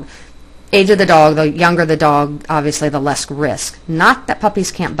the dog. Age of the dog, the younger the dog, obviously the less risk. Not that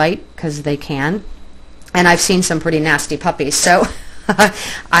puppies can't bite, because they can, and I've seen some pretty nasty puppies, so I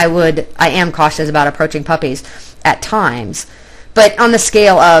am cautious about approaching puppies at times. But on the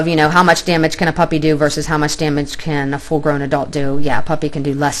scale of, how much damage can a puppy do versus how much damage can a full-grown adult do, yeah, a puppy can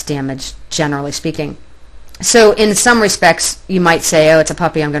do less damage, generally speaking. So in some respects, you might say, oh, it's a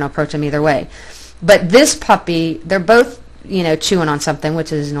puppy, I'm going to approach him either way. But this puppy, they're both, chewing on something,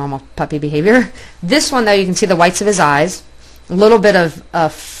 which is normal puppy behavior. This one, though, you can see the whites of his eyes, a little bit of a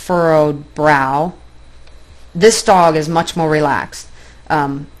furrowed brow. This dog is much more relaxed.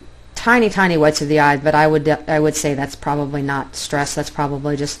 Tiny, tiny whites of the eyes, but I would say that's probably not stress. That's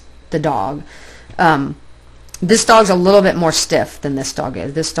probably just the dog. This dog's a little bit more stiff than this dog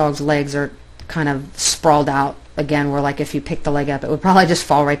is. This dog's legs are kind of sprawled out again, where like if you pick the leg up, it would probably just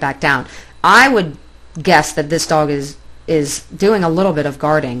fall right back down. I would guess that this dog is doing a little bit of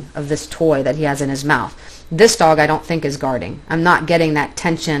guarding of this toy that he has in his mouth. This dog I don't think is guarding. I'm not getting that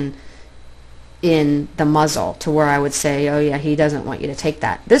tension in the muzzle to where I would say, oh yeah, he doesn't want you to take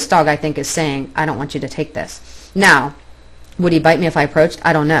that. This dog I think is saying, I don't want you to take this. Now, would he bite me if I approached?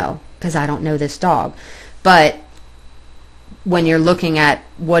 I don't know, because I don't know this dog. But when you're looking at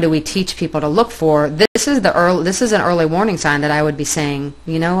what do we teach people to look for, this is an early warning sign that I would be saying,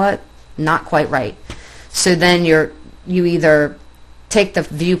 you know what, not quite right. So then you either take the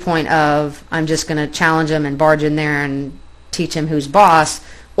viewpoint of I'm just going to challenge him and barge in there and teach him who's boss,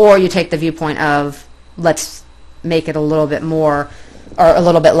 or you take the viewpoint of let's make it a little bit more or a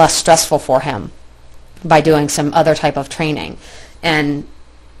little bit less stressful for him by doing some other type of training. And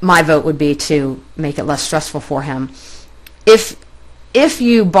my vote would be to make it less stressful for him. If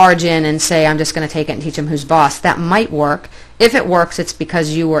you barge in and say, I'm just going to take it and teach him who's boss, that might work. If it works, it's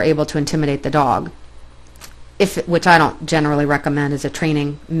because you were able to intimidate the dog. which I don't generally recommend as a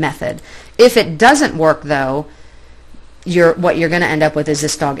training method. If it doesn't work, though, what you're going to end up with is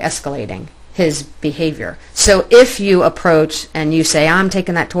this dog escalating his behavior. So if you approach and you say, I'm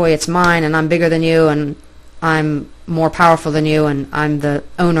taking that toy, it's mine, and I'm bigger than you, and I'm more powerful than you, and I'm the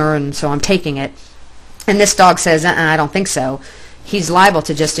owner, and so I'm taking it, and this dog says, I don't think so, he's liable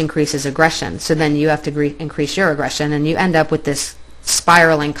to just increase his aggression. So then you have to increase your aggression, and you end up with this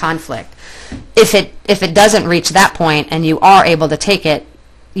spiraling conflict. If it doesn't reach that point and you are able to take it,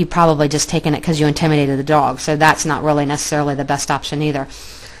 you probably just taken it because you intimidated the dog. So that's not really necessarily the best option either.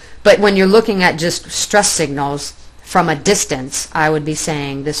 But when you're looking at just stress signals from a distance, I would be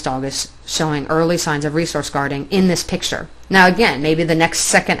saying this dog is showing early signs of resource guarding in this picture. Now again, maybe the next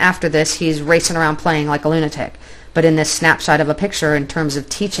second after this he's racing around playing like a lunatic. But in this snapshot of a picture, in terms of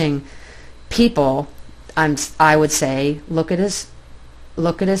teaching people, I would say look at his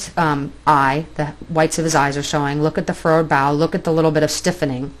eye, the whites of his eyes are showing, look at the furrowed bow, look at the little bit of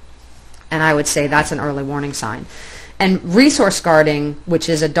stiffening, and I would say that's an early warning sign. And resource guarding, which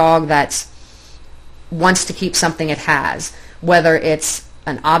is a dog that wants to keep something it has, whether it's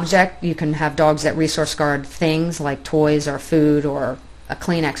an object, you can have dogs that resource guard things like toys or food or a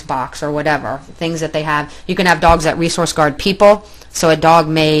Kleenex box or whatever, things that they have. You can have dogs that resource guard people, so a dog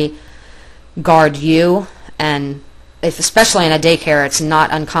may guard you, and especially in a daycare, it's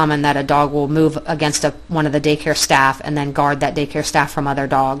not uncommon that a dog will move against one of the daycare staff and then guard that daycare staff from other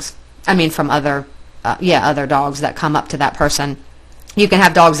dogs. From other dogs that come up to that person. You can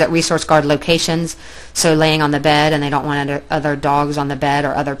have dogs that resource guard locations, so laying on the bed and they don't want other dogs on the bed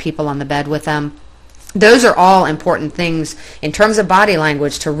or other people on the bed with them. Those are all important things in terms of body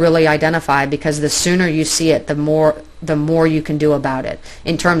language to really identify, because the sooner you see it, the more you can do about it,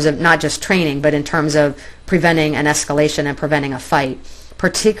 in terms of not just training, but in terms of preventing an escalation and preventing a fight,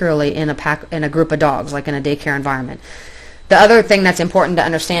 particularly in a group of dogs, like in a daycare environment. The other thing that's important to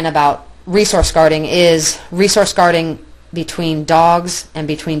understand about resource guarding is resource guarding between dogs and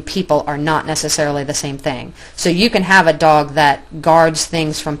between people are not necessarily the same thing. So you can have a dog that guards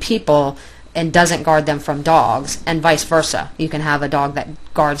things from people and doesn't guard them from dogs, and vice versa. You can have a dog that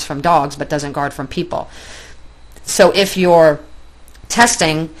guards from dogs but doesn't guard from people. So if you're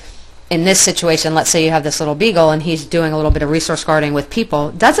testing in this situation, let's say you have this little beagle and he's doing a little bit of resource guarding with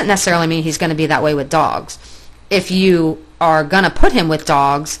people, doesn't necessarily mean he's going to be that way with dogs. If you are going to put him with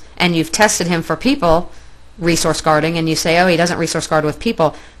dogs and you've tested him for people resource guarding and you say, oh, he doesn't resource guard with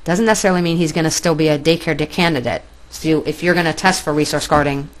people, doesn't necessarily mean he's going to still be a daycare candidate. So if you're going to test for resource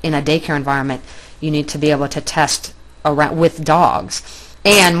guarding in a daycare environment, you need to be able to test around with dogs.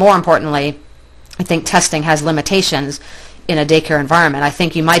 And more importantly, I think testing has limitations in a daycare environment. I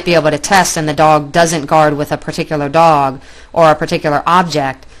think you might be able to test and the dog doesn't guard with a particular dog or a particular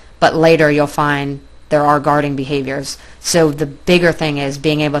object, but later you'll find there are guarding behaviors. So the bigger thing is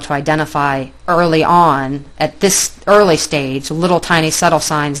being able to identify early on, at this early stage, little tiny subtle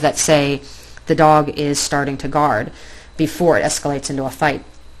signs that say the dog is starting to guard before it escalates into a fight.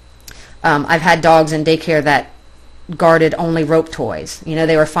 I've had dogs in daycare that guarded only rope toys.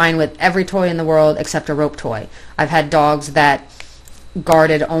 They were fine with every toy in the world except a rope toy. I've had dogs that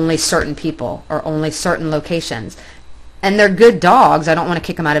guarded only certain people or only certain locations. And they're good dogs. I don't want to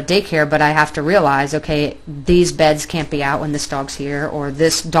kick them out of daycare, but I have to realize, okay, these beds can't be out when this dog's here, or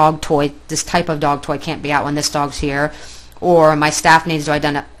this dog toy, this type of dog toy can't be out when this dog's here, or my staff needs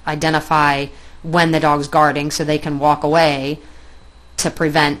to identify when the dog's guarding so they can walk away to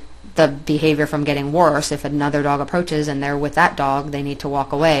prevent the behavior from getting worse. If another dog approaches and they're with that dog, they need to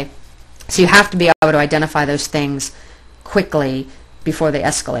walk away. So you have to be able to identify those things quickly before they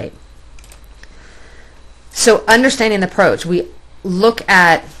escalate. So understanding the approach, we look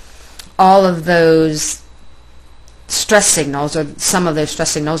at all of those stress signals, or some of those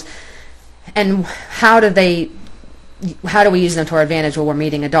stress signals, and how do we use them to our advantage when we're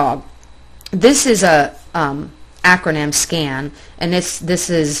meeting a dog. This is a acronym, SCAN, and this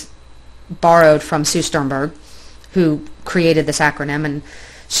is borrowed from Sue Sternberg, who created this acronym, and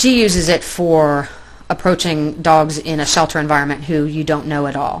she uses it for approaching dogs in a shelter environment who you don't know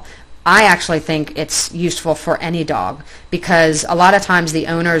at all. I actually think it's useful for any dog, because a lot of times the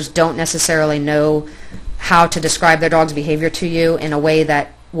owners don't necessarily know how to describe their dog's behavior to you in a way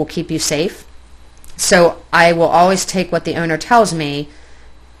that will keep you safe. So I will always take what the owner tells me,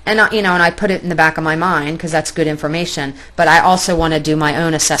 and I put it in the back of my mind because that's good information, but I also want to do my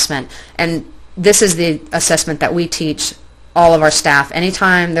own assessment. And this is the assessment that we teach all of our staff.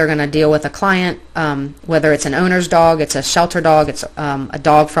 Anytime they're going to deal with a client, whether it's an owner's dog, it's a shelter dog, it's a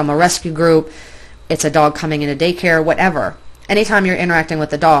dog from a rescue group, it's a dog coming into daycare, whatever. Anytime you're interacting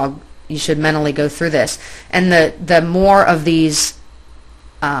with a dog, should mentally go through this. And the more of these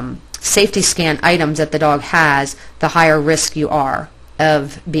safety scan items that the dog has, the higher risk you are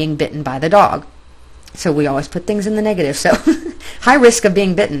of being bitten by the dog. So we always put things in the negative. So high risk of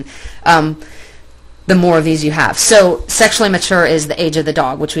being bitten, the more of these you have. So sexually mature is the age of the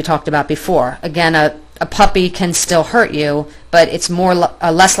dog, which we talked about before. Again, a puppy can still hurt you, but it's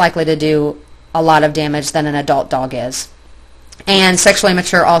less likely to do a lot of damage than an adult dog is. And sexually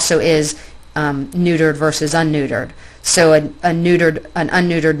mature also is neutered versus unneutered. So an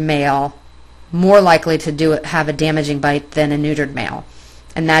unneutered male more likely to have a damaging bite than a neutered male,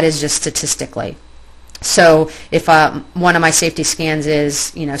 and that is just statistically. So if one of my safety scans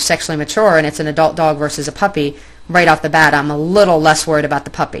is, sexually mature and it's an adult dog versus a puppy, right off the bat I'm a little less worried about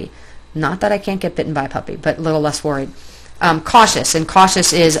the puppy. Not that I can't get bitten by a puppy, but a little less worried. Cautious, and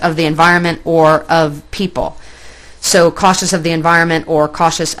cautious is of the environment or of people. So cautious of the environment or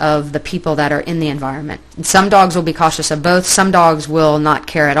cautious of the people that are in the environment. And some dogs will be cautious of both. Some dogs will not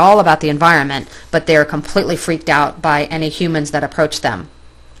care at all about the environment, but they are completely freaked out by any humans that approach them.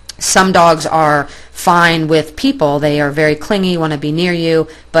 Some dogs are fine with people. They are very clingy, want to be near you,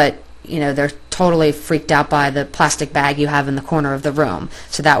 but they're totally freaked out by the plastic bag you have in the corner of the room.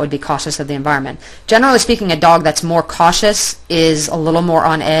 So that would be cautious of the environment. Generally speaking, a dog that's more cautious is a little more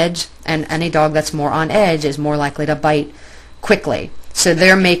on edge, and any dog that's more on edge is more likely to bite quickly. So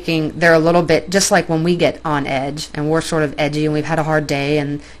they're a little bit, just like when we get on edge and we're sort of edgy and we've had a hard day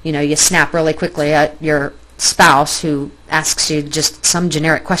and you snap really quickly at your spouse who asks you just some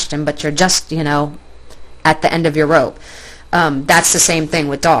generic question, but you're just at the end of your rope. That's the same thing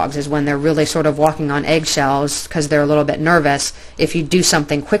with dogs, is when they're really sort of walking on eggshells because they're a little bit nervous. If you do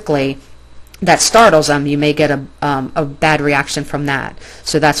something quickly that startles them, you may get a bad reaction from that.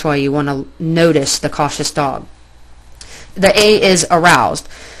 So that's why you want to notice the cautious dog. The A is aroused.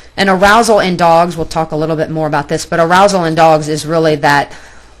 And arousal in dogs, we'll talk a little bit more about this, but arousal in dogs is really that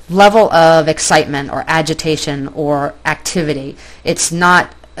level of excitement or agitation or activity. It's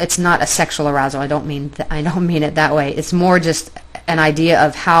not a sexual arousal. I don't mean it that way. It's more just an idea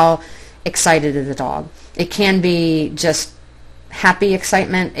of how excited is the dog. It can be just happy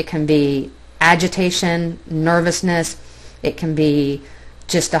excitement. It can be agitation, nervousness. It can be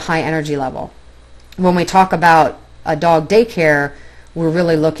just a high energy level. When we talk about a dog daycare, we're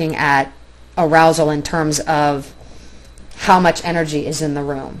really looking at arousal in terms of how much energy is in the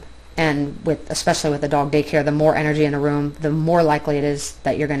room. And especially with a dog daycare, the more energy in a room, the more likely it is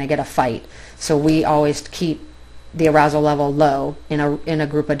that you're going to get a fight. So we always keep the arousal level low in a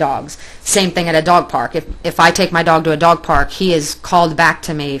group of dogs. Same thing at a dog park. If I take my dog to a dog park, he is called back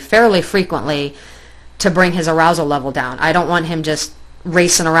to me fairly frequently to bring his arousal level down. I don't want him just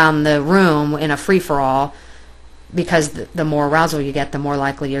racing around the room in a free-for-all, because the more arousal you get, the more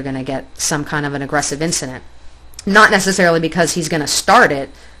likely you're going to get some kind of an aggressive incident. Not necessarily because he's going to start it,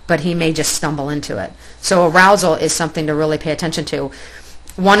 but he may just stumble into it. So arousal is something to really pay attention to.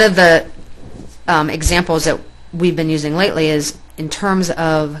 One of the examples that we've been using lately is in terms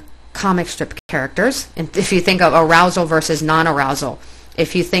of comic strip characters. And if you think of arousal versus non-arousal,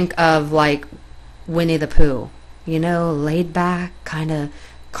 if you think of like Winnie the Pooh, laid back, kind of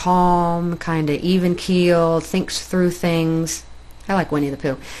calm, kind of even keeled, thinks through things. I like Winnie the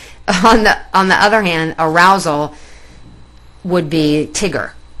Pooh. On the other hand, arousal would be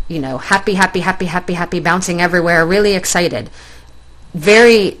Tigger. Happy, happy, happy, happy, happy, bouncing everywhere, really excited.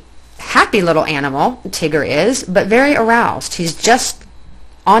 Very happy little animal, Tigger is, but very aroused. He's just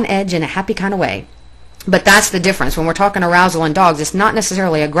on edge in a happy kind of way. But that's the difference. When we're talking arousal in dogs, it's not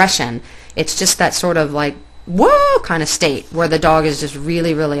necessarily aggression. It's just that sort of like, whoa kind of state where the dog is just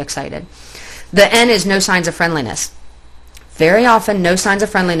really, really excited. The N is no signs of friendliness. Very often, no signs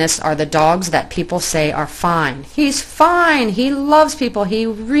of friendliness are the dogs that people say are fine. He's fine. He loves people.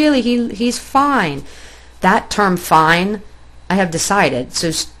 He's fine. That term fine, I have decided.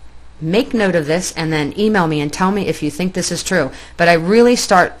 So make note of this and then email me and tell me if you think this is true. But I really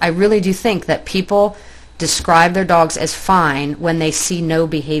do think that people describe their dogs as fine when they see no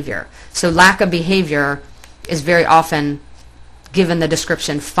behavior. So lack of behavior is very often given the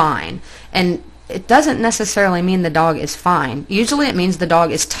description fine. And it doesn't necessarily mean the dog is fine. Usually it means the dog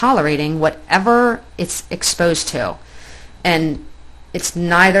is tolerating whatever it's exposed to. And it's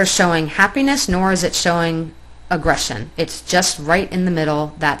neither showing happiness nor is it showing aggression. It's just right in the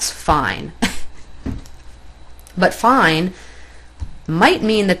middle. That's fine. But fine might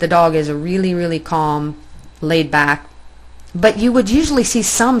mean that the dog is really, really calm, laid back. But you would usually see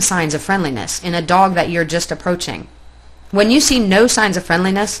some signs of friendliness in a dog that you're just approaching. When you see no signs of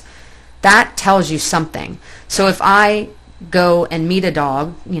friendliness, that tells you something. So if I go and meet a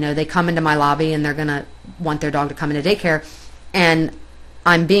dog, they come into my lobby and they're going to want their dog to come into daycare, and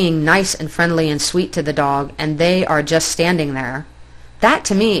I'm being nice and friendly and sweet to the dog, and they are just standing there, that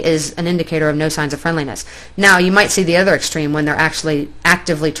to me is an indicator of no signs of friendliness. Now, you might see the other extreme when they're actually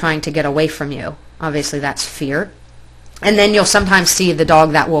actively trying to get away from you. Obviously, that's fear. And then you'll sometimes see the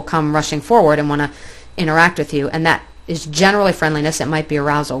dog that will come rushing forward and want to interact with you, and that is generally friendliness. It might be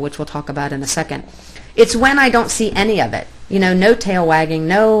arousal, which we'll talk about in a second. It's when I don't see any of it. No tail wagging,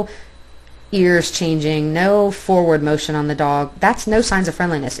 no ears changing, no forward motion on the dog. That's no signs of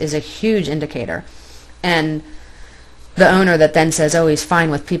friendliness, is a huge indicator. And the owner that then says, oh, he's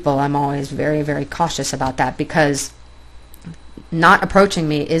fine with people, I'm always very, very cautious about that, because not approaching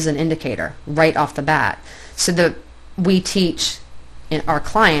me is an indicator right off the bat. So we teach our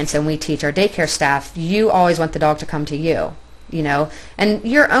clients and we teach our daycare staff, you always want the dog to come to you, and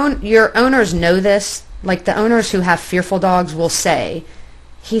your owners know this. Like the owners who have fearful dogs will say,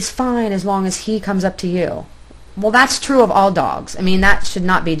 he's fine as long as he comes up to you. Well, that's true of all dogs. I mean, that should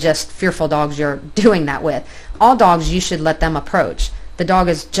not be just fearful dogs you're doing that with. All dogs, you should let them approach. The dog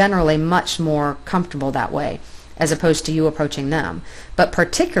is generally much more comfortable that way, as opposed to you approaching them. But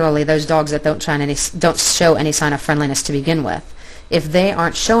particularly those dogs that don't show any sign of friendliness to begin with. If they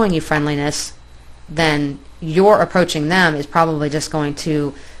aren't showing you friendliness, then your approaching them is probably just going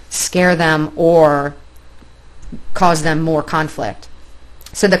to scare them or cause them more conflict.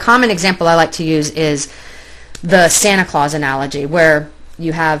 So the common example I like to use is the Santa Claus analogy, where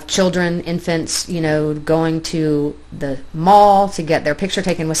you have children, infants, going to the mall to get their picture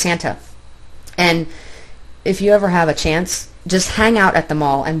taken with Santa. And if you ever have a chance, just hang out at the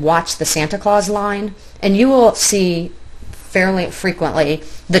mall and watch the Santa Claus line, and you will see fairly frequently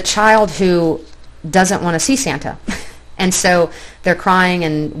the child who doesn't want to see Santa. And so they're crying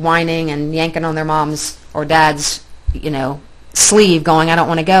and whining and yanking on their mom's or dad's, sleeve, going, I don't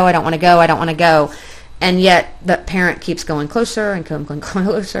want to go, I don't want to go, I don't want to go. And yet the parent keeps going closer and going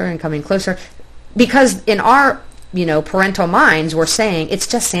closer and coming closer. Because in our, parental minds, we're saying, it's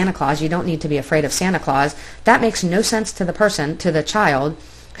just Santa Claus, you don't need to be afraid of Santa Claus. That makes no sense to the person, to the child,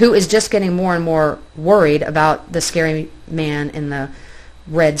 who is just getting more and more worried about the scary man in the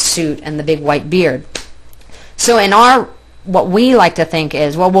red suit and the big white beard. So in what we like to think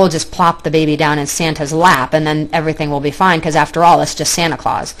is, well, we'll just plop the baby down in Santa's lap and then everything will be fine, because after all, it's just Santa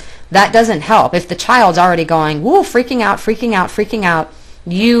Claus. That doesn't help. If the child's already going, woo, freaking out, freaking out, freaking out,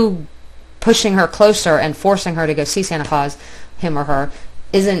 you pushing her closer and forcing her to go see Santa Claus, him or her,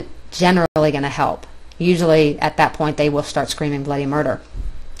 isn't generally going to help. Usually at that point they will start screaming bloody murder.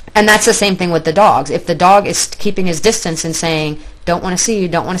 And that's the same thing with the dogs. If the dog is keeping his distance and saying, don't want to see you,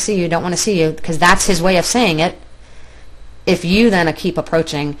 don't want to see you, don't want to see you, because that's his way of saying it, if you then keep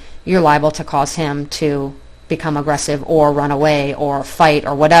approaching, you're liable to cause him to become aggressive or run away or fight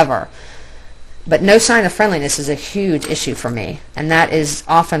or whatever. But no sign of friendliness is a huge issue for me, and that is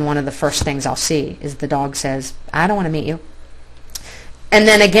often one of the first things I'll see, is the dog says, I don't want to meet you. And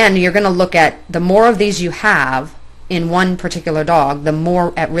then again, you're going to look at the more of these you have in one particular dog, the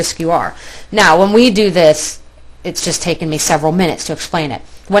more at risk you are. Now, when we do this, it's just taken me several minutes to explain it.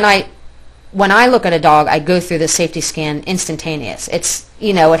 When I look at a dog, I go through the safety scan instantaneous. It's,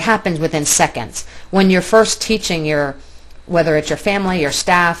 it happens within seconds. When you're first teaching whether it's your family, your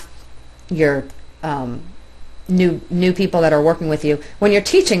staff, your new people that are working with you, when you're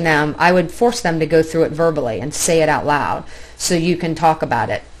teaching them, I would force them to go through it verbally and say it out loud so you can talk about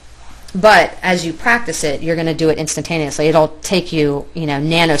it. But as you practice it, you're going to do it instantaneously. It'll take you,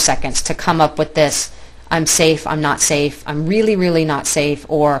 nanoseconds to come up with this, I'm safe, I'm not safe, I'm really, really not safe,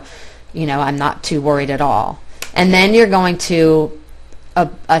 or, I'm not too worried at all. And then you're going to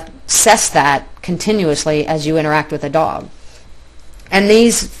assess that continuously as you interact with a dog. And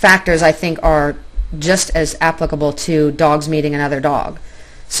these factors, I think, are just as applicable to dogs meeting another dog.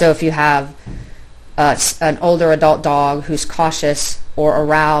 So if you have an older adult dog who's cautious or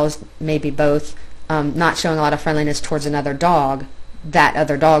aroused, maybe both, not showing a lot of friendliness towards another dog, that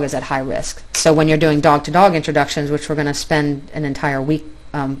other dog is at high risk. So when you're doing dog-to-dog introductions, which we're going to spend an entire week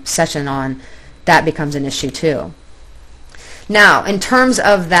session on, that becomes an issue too. Now, in terms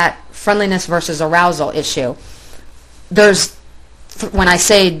of that friendliness versus arousal issue, when I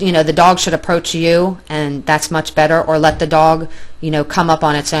say, the dog should approach you, and that's much better, or let the dog, come up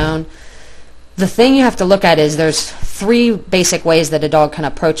on its own, the thing you have to look at is there's three basic ways that a dog can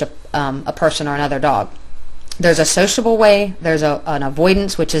approach a person or another dog. There's a sociable way, there's an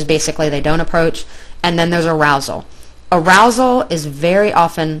avoidance, which is basically they don't approach, and then there's arousal. Arousal is very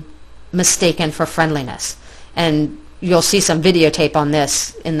often mistaken for friendliness, and you'll see some videotape on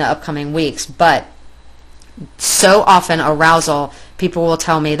this in the upcoming weeks, but So often arousal, people will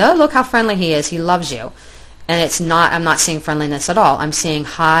tell me, oh, look how friendly he is, he loves you. And it's not, I'm not seeing friendliness at all. I'm seeing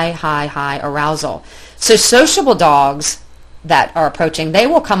high arousal. So sociable dogs that are approaching, they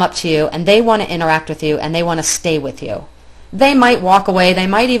will come up to you and they want to interact with you and they want to stay with you. They might walk away, they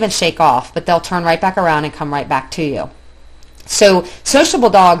might even shake off, but they'll turn right back around and come right back to you. So sociable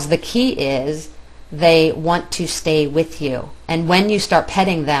dogs, the key is they want to stay with you. And when you start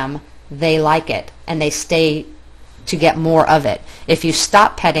petting them, they like it and they stay to get more of it. If you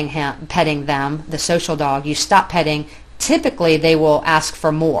stop petting them, the social dog, you stop petting, typically they will ask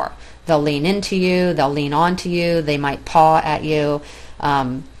for more. They'll lean into you, they'll lean onto you, they might paw at you.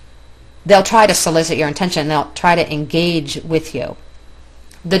 They'll try to solicit your attention, they'll try to engage with you.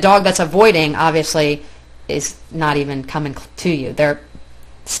 The dog that's avoiding, obviously, is not even coming to you. They're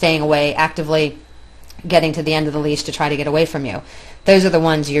staying away, actively getting to the end of the leash to try to get away from you. Those are the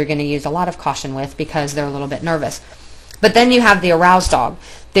ones you're going to use a lot of caution with because they're a little bit nervous. But then you have the aroused dog.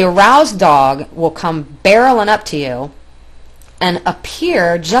 The aroused dog will come barreling up to you and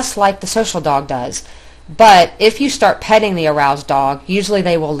appear just like the social dog does. But if you start petting the aroused dog, usually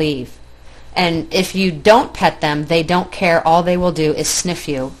they will leave. And if you don't pet them, they don't care. All they will do is sniff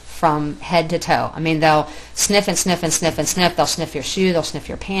you from head to toe. I mean, they'll sniff and sniff and sniff and sniff. They'll sniff your shoe, they'll sniff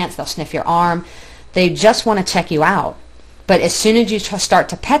your pants, they'll sniff your arm. They just want to check you out. But as soon as you start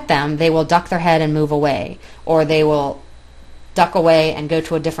to pet them, they will duck their head and move away, or they will duck away and go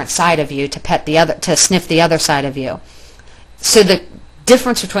to a different side of you to sniff the other side of you. So the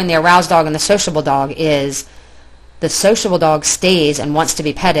difference between the aroused dog and the sociable dog is the sociable dog stays and wants to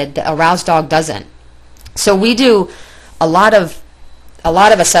be petted. The aroused dog doesn't. So we do a lot of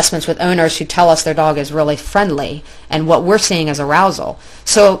assessments with owners who tell us their dog is really friendly, and what we're seeing is arousal.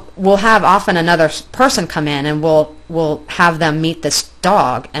 So we'll have often another person come in and we'll have them meet this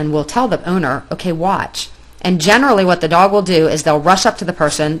dog, and we'll tell the owner, okay, watch. And generally what the dog will do is they'll rush up to the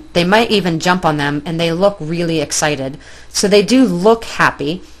person, they might even jump on them, and they look really excited. So they do look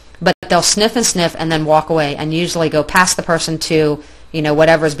happy, but they'll sniff and then walk away and usually go past the person to,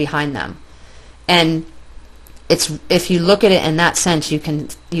 whatever's behind them. And if you look at it in that sense, you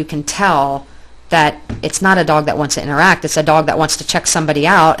can tell that it's not a dog that wants to interact. It's a dog that wants to check somebody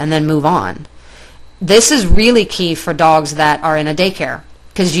out and then move on. This is really key for dogs that are in a daycare,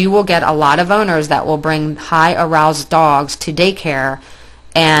 because you will get a lot of owners that will bring high aroused dogs to daycare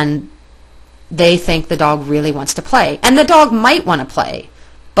and they think the dog really wants to play. And the dog might want to play,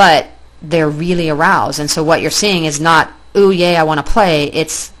 but they're really aroused. And so what you're seeing is not, ooh, yay, I want to play.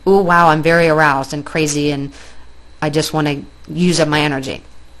 It's, ooh, wow, I'm very aroused and crazy and I just want to use up my energy.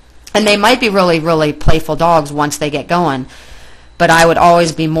 And they might be really playful dogs once they get going, but I would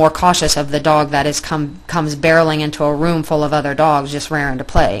always be more cautious of the dog that comes barreling into a room full of other dogs just raring to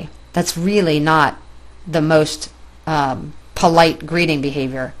play. That's really not the most polite greeting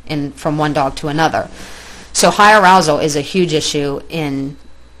behavior from one dog to another. So high arousal is a huge issue in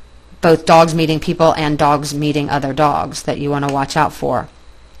both dogs meeting people and dogs meeting other dogs that you want to watch out for.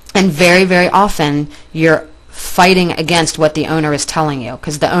 And very often you're fighting against what the owner is telling you,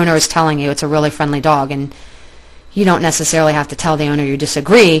 because the owner is telling you it's a really friendly dog, and you don't necessarily have to tell the owner you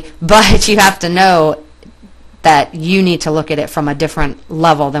disagree, but you have to know that you need to look at it from a different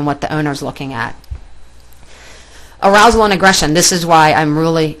level than what the owner's looking at. Arousal and aggression. This is why I'm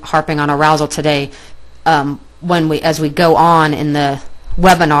really harping on arousal today. As we go on in the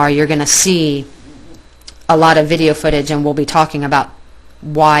webinar, you're going to see a lot of video footage, and we'll be talking about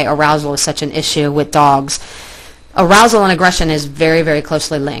why arousal is such an issue with dogs. Arousal and aggression is very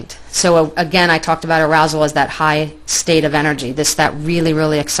closely linked. So again, I talked about arousal as that high state of energy, that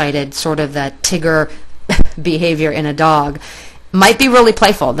really excited, sort of that Tigger behavior in a dog. Might be really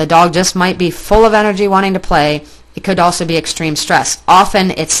playful. The dog just might be full of energy wanting to play. It could also be extreme stress.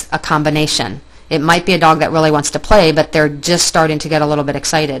 Often it's a combination. It might be a dog that really wants to play, but they're just starting to get a little bit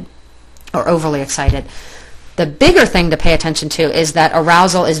excited or overly excited. The bigger thing to pay attention to is that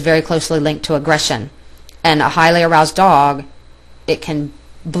arousal is very closely linked to aggression. And a highly aroused dog, it can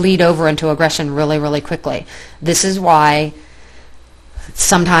bleed over into aggression really quickly. This is why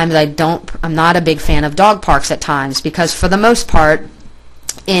sometimes I'm not a big fan of dog parks at times, because for the most part,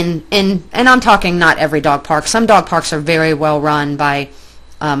 and I'm talking not every dog park. Some dog parks are very well run by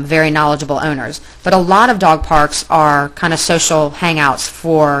very knowledgeable owners. But a lot of dog parks are kind of social hangouts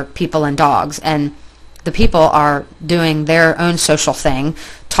for people and dogs. And the people are doing their own social thing,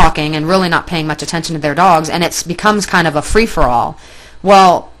 talking and really not paying much attention to their dogs, and it becomes kind of a free-for-all.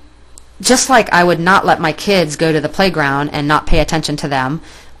 Well, just like I would not let my kids go to the playground and not pay attention to them,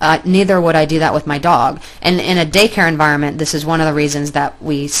 neither would I do that with my dog. And in a daycare environment, this is one of the reasons that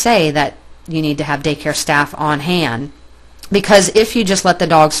we say that you need to have daycare staff on hand, because if you just let the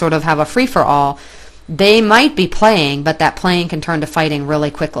dog sort of have a free-for-all, they might be playing, but that playing can turn to fighting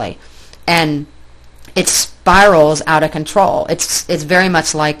really quickly, and it spirals out of control. It's very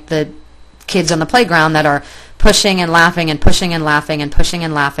much like the kids on the playground that are pushing and laughing and pushing and laughing and pushing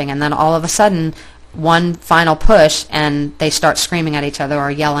and laughing, and then all of a sudden one final push and they start screaming at each other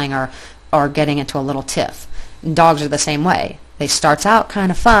or yelling or getting into a little tiff. And dogs are the same way. They starts out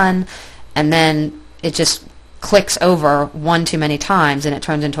kind of fun, and then it just clicks over one too many times and it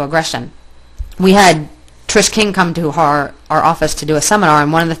turns into aggression. We had Trish King come to our office to do a seminar,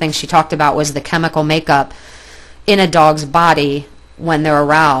 and one of the things she talked about was the chemical makeup in a dog's body when they're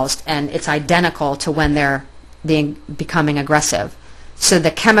aroused, and it's identical to when they're becoming aggressive. So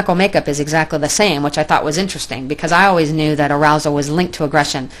the chemical makeup is exactly the same, which I thought was interesting, because I always knew that arousal was linked to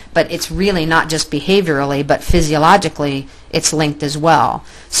aggression, but it's really not just behaviorally, but physiologically it's linked as well.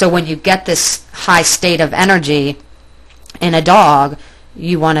 So when you get this high state of energy in a dog,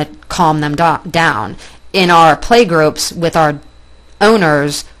 you want to calm them down. In our play groups with our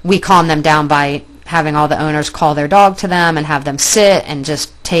owners, we calm them down by having all the owners call their dog to them and have them sit and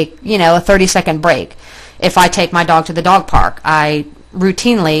just take, a 30-second break. If I take my dog to the dog park, I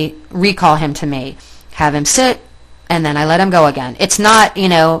routinely recall him to me, have him sit, and then I let him go again. It's not,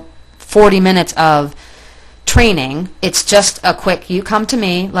 40 minutes of training. It's just a quick, you come to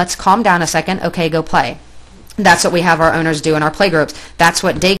me, let's calm down a second, okay, go play. That's what we have our owners do in our play groups. That's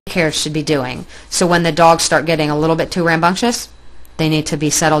what daycare should be doing. So when the dogs start getting a little bit too rambunctious, they need to be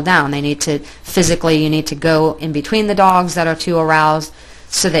settled down. They need to physically, you need to go in between the dogs that are too aroused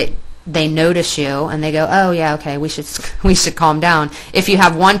so that they notice you and they go, oh yeah, okay, we should calm down. If you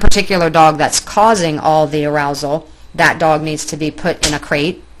have one particular dog that's causing all the arousal, that dog needs to be put in a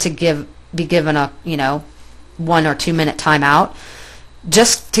crate to be given a 1 or 2 minute timeout,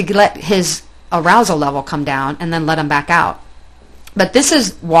 just to let his arousal level come down, and then let him back out. But this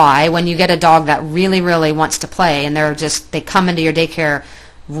is why when you get a dog that really, really wants to play and they come into your daycare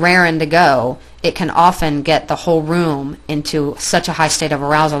raring to go, it can often get the whole room into such a high state of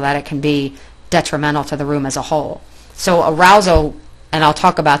arousal that it can be detrimental to the room as a whole. So arousal, and I'll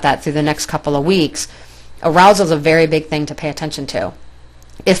talk about that through the next couple of weeks, arousal is a very big thing to pay attention to.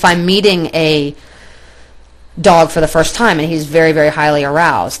 If I'm meeting a dog for the first time and he's very, very highly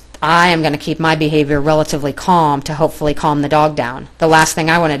aroused, I am going to keep my behavior relatively calm to hopefully calm the dog down. The last thing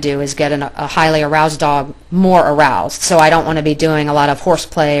I want to do is get a highly aroused dog more aroused, so I don't want to be doing a lot of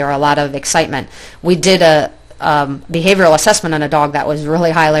horseplay or a lot of excitement. We did a behavioral assessment on a dog that was really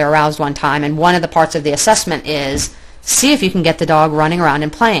highly aroused one time, and one of the parts of the assessment is see if you can get the dog running around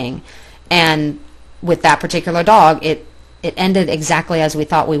and playing. And with that particular dog, it ended exactly as we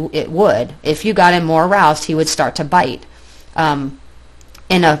thought it would. If you got him more aroused, he would start to bite.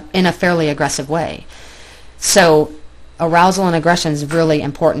 In a fairly aggressive way. So arousal and aggression is really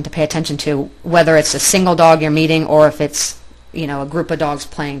important to pay attention to, whether it's a single dog you're meeting or if it's a group of dogs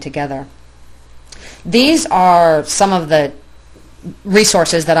playing together. These are some of the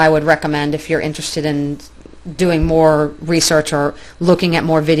resources that I would recommend if you're interested in doing more research or looking at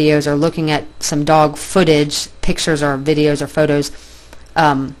more videos or looking at some dog footage, pictures or videos or photos.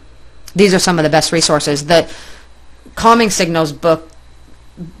 These are some of the best resources. The Calming Signals book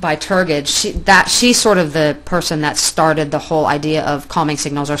by Turgid, she's sort of the person that started the whole idea of calming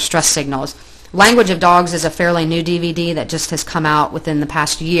signals or stress signals. Language of Dogs is a fairly new DVD that just has come out within the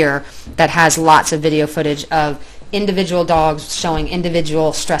past year that has lots of video footage of individual dogs showing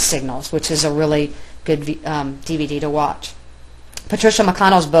individual stress signals, which is a really good DVD to watch. Patricia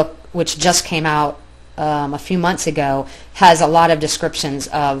McConnell's book, which just came out a few months ago, has a lot of descriptions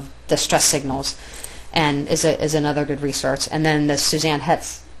of the stress signals, and is another good resource. And then the Suzanne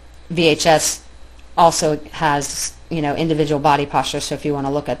Hetz VHS also has individual body postures, so if you want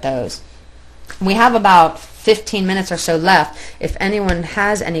to look at those. We have about 15 minutes or so left. If anyone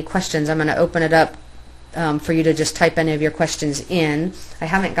has any questions, I'm going to open it up for you to just type any of your questions in. I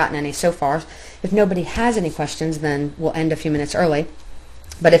haven't gotten any so far. If nobody has any questions, then we'll end a few minutes early.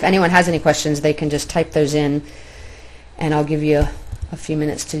 But if anyone has any questions, they can just type those in, and I'll give you a few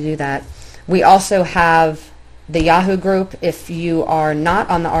minutes to do that. We also have the Yahoo group. If you are not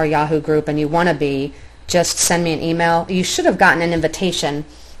on our Yahoo group and you want to be, just send me an email. You should have gotten an invitation.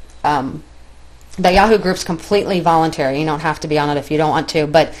 The Yahoo group's completely voluntary. You don't have to be on it if you don't want to,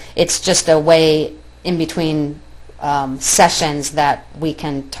 but it's just a way in between sessions that we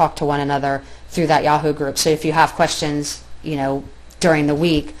can talk to one another through that Yahoo group. So if you have questions, during the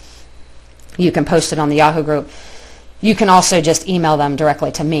week, you can post it on the Yahoo group. You can also just email them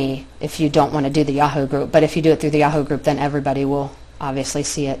directly to me if you don't want to do the Yahoo group. But if you do it through the Yahoo group, then everybody will obviously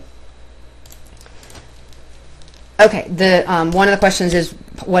see it. Okay, one of the questions is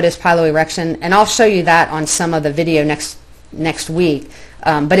what is piloerection, and I'll show you that on some of the video next week.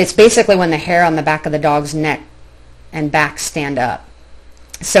 But it's basically when the hair on the back of the dog's neck and back stand up.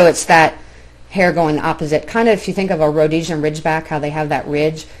 So it's that hair going the opposite. Kind of if you think of a Rhodesian Ridgeback, how they have that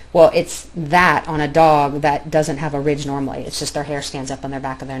ridge. Well, it's that on a dog that doesn't have a ridge normally. It's just their hair stands up on their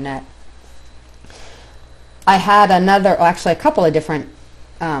back of their neck. I had actually a couple of different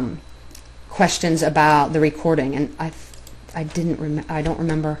questions about the recording, and I don't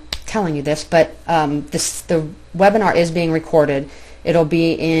remember telling you this, but the webinar is being recorded. It'll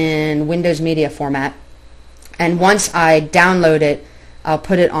be in Windows Media format, and once I download it, I'll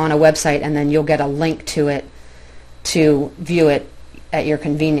put it on a website, and then you'll get a link to it to view it at your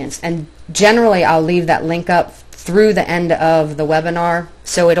convenience. And generally, I'll leave that link up through the end of the webinar,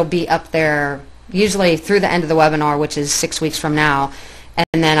 so it'll be up there usually through the end of the webinar, which is 6 weeks from now,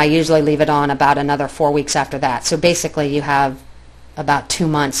 and then I usually leave it on about another 4 weeks after that. So basically, you have about 2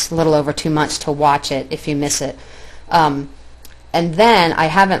 months, a little over 2 months to watch it if you miss it. And then I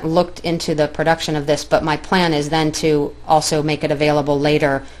haven't looked into the production of this, but my plan is then to also make it available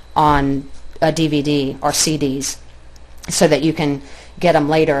later on a DVD or CDs so that you can get them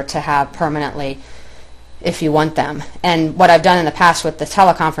later to have permanently if you want them. And what I've done in the past with the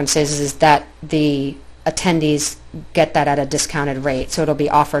teleconferences is that the attendees get that at a discounted rate, so it'll be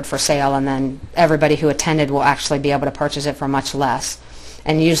offered for sale, and then everybody who attended will actually be able to purchase it for much less.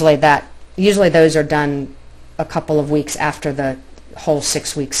 And usually those are done a couple of weeks after the whole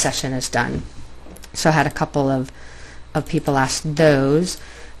 6-week session is done. So I had a couple of people ask those.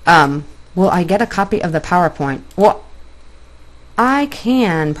 Will I get a copy of the PowerPoint? Well, I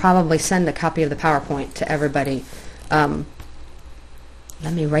can probably send a copy of the PowerPoint to everybody.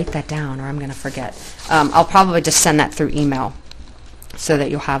 Let me write that down or I'm going to forget. I'll probably just send that through email so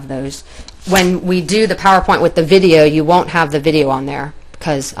that you'll have those. When we do the PowerPoint with the video, you won't have the video on there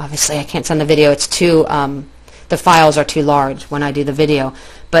because obviously I can't send the video. It's too, the files are too large when I do the video,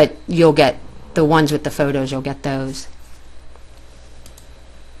 but you'll get the ones with the photos, you'll get those.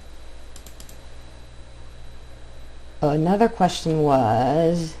 Another question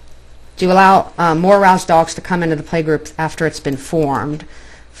was, do you allow more aroused dogs to come into the playgroup after it's been formed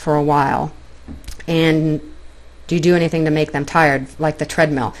for a while? And do you do anything to make them tired, like the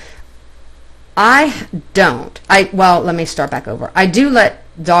treadmill? I don't. Well, let me start back over. I do let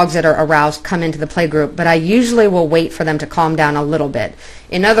dogs that are aroused come into the playgroup, but I usually will wait for them to calm down a little bit.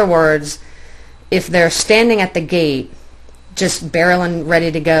 In other words, if they're standing at the gate, just barreling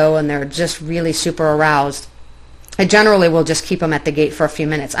ready to go, and they're just really super aroused, I generally will just keep them at the gate for a few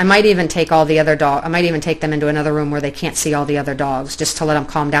minutes. I might even take all the other dogs. I might even take them into another room where they can't see all the other dogs, just to let them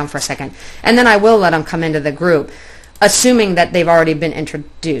calm down for a second. And then I will let them come into the group, assuming that they've already been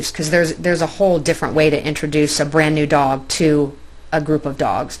introduced, because there's a whole different way to introduce a brand new dog to a group of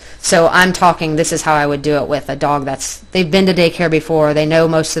dogs. So I'm talking, this is how I would do it with a dog they've been to daycare before, they know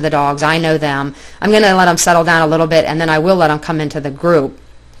most of the dogs, I know them. I'm going to let them settle down a little bit, and then I will let them come into the group.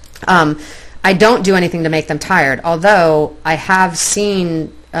 I don't do anything to make them tired, although I have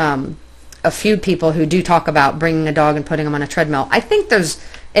seen a few people who do talk about bringing a dog and putting them on a treadmill. I think there's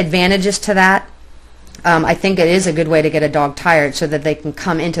advantages to that. I think it is a good way to get a dog tired so that they can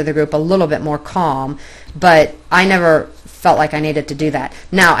come into the group a little bit more calm, but I never felt like I needed to do that.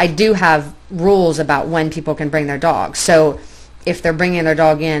 Now, I do have rules about when people can bring their dogs. So if they're bringing their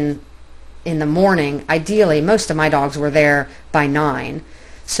dog in the morning, ideally, most of my dogs were there by 9.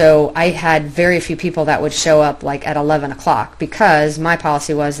 So I had very few people that would show up like at 11 o'clock because my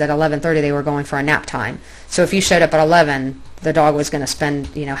policy was that 11:30 they were going for a nap time. So if you showed up at 11, the dog was going to spend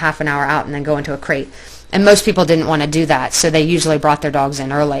half an hour out and then go into a crate. And most people didn't want to do that, so they usually brought their dogs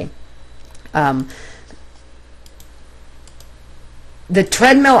in early. The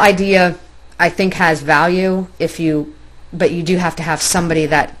treadmill idea, I think, has value but you do have to have somebody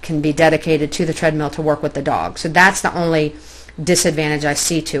that can be dedicated to the treadmill to work with the dog. So that's the only disadvantage I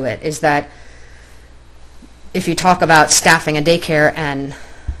see to it, is that if you talk about staffing a daycare and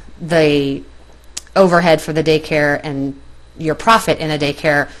the overhead for the daycare and your profit in a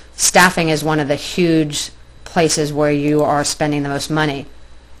daycare, staffing is one of the huge places where you are spending the most money.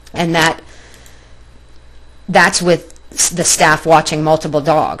 And that's with the staff watching multiple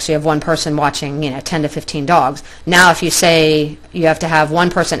dogs. You have one person watching 10 to 15 dogs. Now if you say you have to have one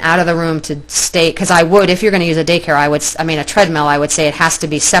person out of the room to stay, because if you're going to use a daycare, a treadmill, I would say it has to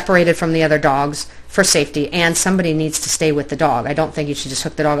be separated from the other dogs for safety, and somebody needs to stay with the dog. I don't think you should just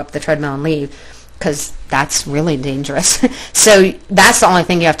hook the dog up to the treadmill and leave, because that's really dangerous. So that's the only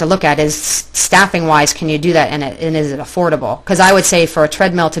thing you have to look at is staffing-wise, can you do that, and is it affordable? Because I would say for a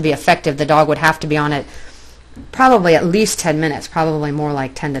treadmill to be effective, the dog would have to be on it probably at least 10 minutes, probably more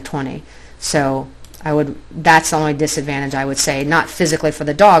like 10 to 20. So that's the only disadvantage I would say. Not physically for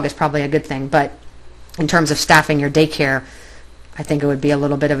the dog is probably a good thing, but in terms of staffing your daycare, I think it would be a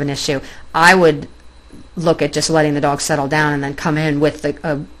little bit of an issue. I would look at just letting the dog settle down and then come in with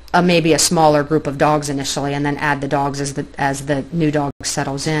maybe a smaller group of dogs initially, and then add the dogs as the new dog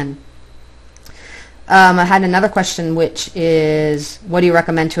settles in. I had another question, which is, what do you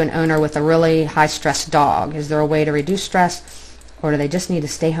recommend to an owner with a really high-stress dog? Is there a way to reduce stress, or do they just need to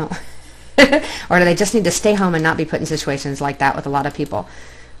stay home? Or do they just need to stay home and not be put in situations like that with a lot of people?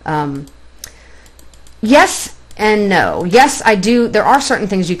 Yes and no. Yes, I do. There are certain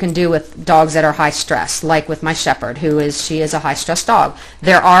things you can do with dogs that are high stress, like with my Shepherd, she is a high stress dog.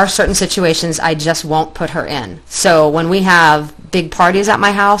 There are certain situations I just won't put her in. So when we have big parties at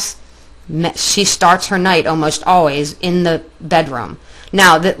my house, she starts her night almost always in the bedroom.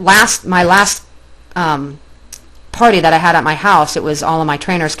 Now, my last party that I had at my house, it was all of my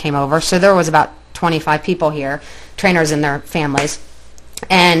trainers came over, so there was about 25 people here, trainers and their families.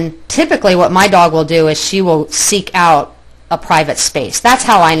 And typically what my dog will do is she will seek out a private space. That's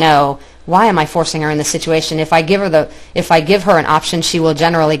how I know, why am I forcing her in this situation? If I give her an option, she will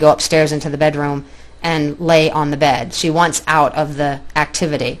generally go upstairs into the bedroom and lay on the bed. She wants out of the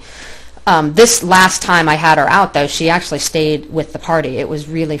activity. This last time I had her out, though, she actually stayed with the party. It was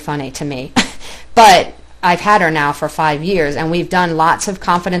really funny to me. But I've had her now for 5 years, and we've done lots of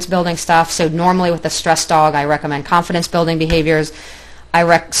confidence-building stuff. So normally with a stressed dog, I recommend confidence-building behaviors.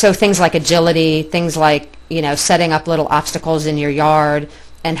 So things like agility, things like, setting up little obstacles in your yard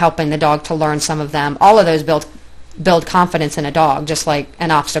and helping the dog to learn some of them. All of those build confidence in a dog, just like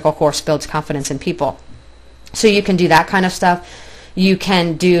an obstacle course builds confidence in people. So you can do that kind of stuff. You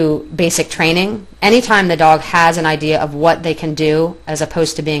can do basic training. Anytime the dog has an idea of what they can do as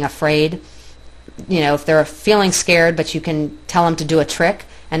opposed to being afraid, if they're feeling scared but you can tell them to do a trick,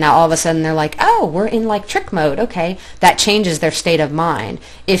 and now all of a sudden they're like, oh, we're in like trick mode, okay, that changes their state of mind.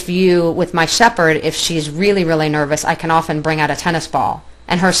 With my Shepherd, if she's really, really nervous, I can often bring out a tennis ball,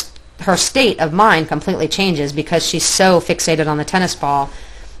 and her state of mind completely changes because she's so fixated on the tennis ball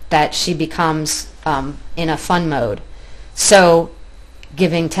that she becomes in a fun mode. So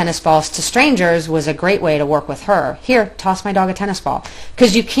giving tennis balls to strangers was a great way to work with her. Here, toss my dog a tennis ball.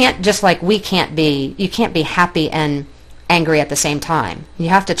 Because you can't, just like you can't be happy and angry at the same time. You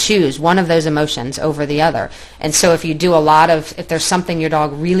have to choose one of those emotions over the other. And so if there's something your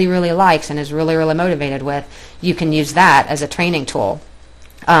dog really, really likes and is really, really motivated with, you can use that as a training tool.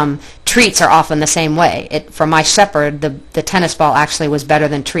 Treats are often the same way. For my Shepherd, the tennis ball actually was better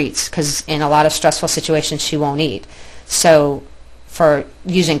than treats, because in a lot of stressful situations she won't eat. So for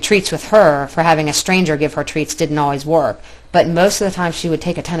using treats with her, for having a stranger give her treats didn't always work. But most of the time she would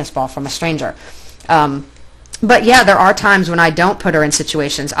take a tennis ball from a stranger. But yeah, there are times when I don't put her in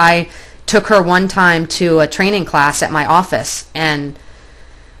situations. I took her one time to a training class at my office, and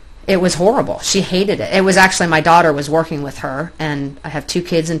it was horrible. She hated it. It was actually, my daughter was working with her, and I have 2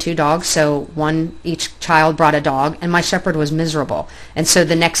 kids and 2 dogs, so each child brought a dog, and my Shepherd was miserable. And so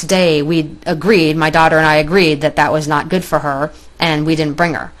the next day my daughter and I agreed that was not good for her, and we didn't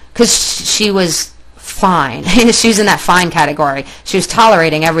bring her, because she was fine. She was in that fine category. She was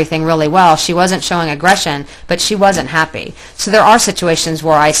tolerating everything really well. She wasn't showing aggression, but she wasn't happy. So there are situations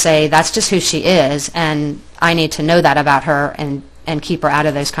where I say, that's just who she is, and I need to know that about her and keep her out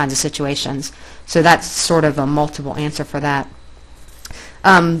of those kinds of situations. So that's sort of a multiple answer for that.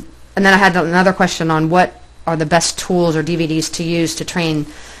 And then I had another question on what are the best tools or DVDs to use to train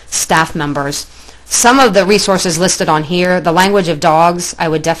staff members. Some of the resources listed on here, The Language of Dogs, I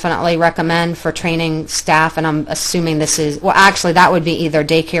would definitely recommend for training staff, and I'm assuming that would be either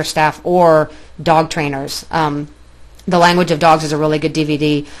daycare staff or dog trainers. The Language of Dogs is a really good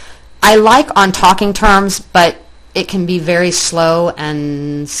DVD. I like On Talking Terms, but it can be very slow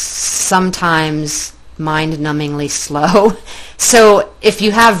and sometimes mind-numbingly slow. So if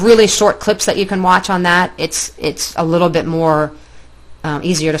you have really short clips that you can watch on that, it's a little bit more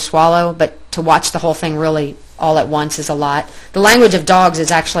easier to swallow, but to watch the whole thing really all at once is a lot. The Language of Dogs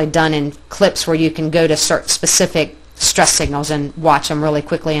is actually done in clips where you can go to certain specific stress signals and watch them really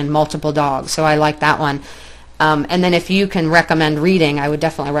quickly in multiple dogs. So I like that one. And then if you can recommend reading, I would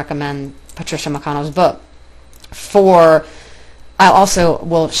definitely recommend Patricia McConnell's book. I also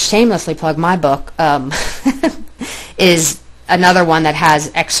will shamelessly plug my book, is another one that has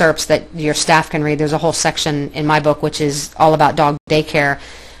excerpts that your staff can read. There's a whole section in my book which is all about dog daycare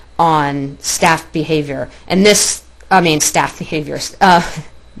on staff behavior. And staff behaviors,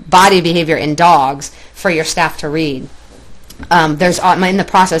 body behavior in dogs for your staff to read. I'm in the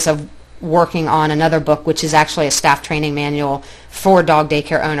process of working on another book, which is actually a staff training manual for dog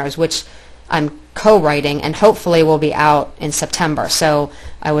daycare owners, which I'm co-writing and hopefully will be out in September. So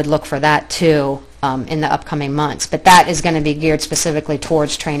I would look for that too in the upcoming months. But that is going to be geared specifically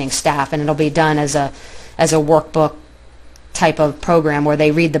towards training staff, and it'll be done as a workbook type of program where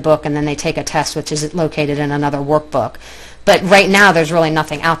they read the book and then they take a test, which is located in another workbook. But right now there's really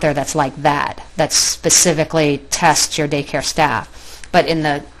nothing out there that's like that specifically tests your daycare staff. But in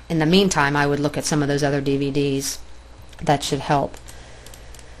the meantime, I would look at some of those other DVDs. That should help.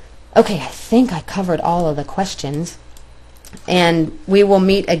 Okay, I think I covered all of the questions. And we will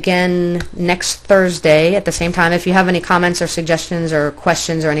meet again next Thursday at the same time. If you have any comments or suggestions or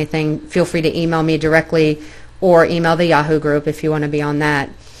questions or anything, feel free to email me directly or email the Yahoo group if you want to be on that.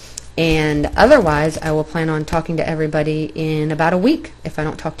 And otherwise, I will plan on talking to everybody in about a week if I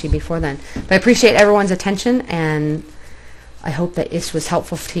don't talk to you before then. But I appreciate everyone's attention, and I hope that this was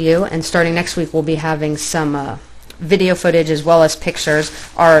helpful to you. And starting next week, we'll be having some video footage as well as pictures.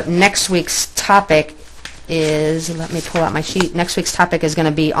 Our next week's topic is, let me pull out my sheet, next week's topic is going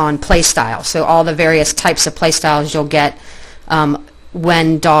to be on play style. So all the various types of play styles you'll get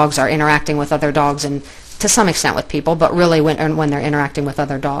when dogs are interacting with other dogs, and to some extent with people, but really when they're interacting with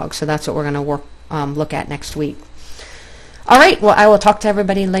other dogs. So that's what we're going to look at next week. All right, well, I will talk to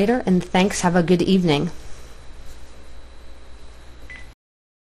everybody later, and thanks. Have a good evening.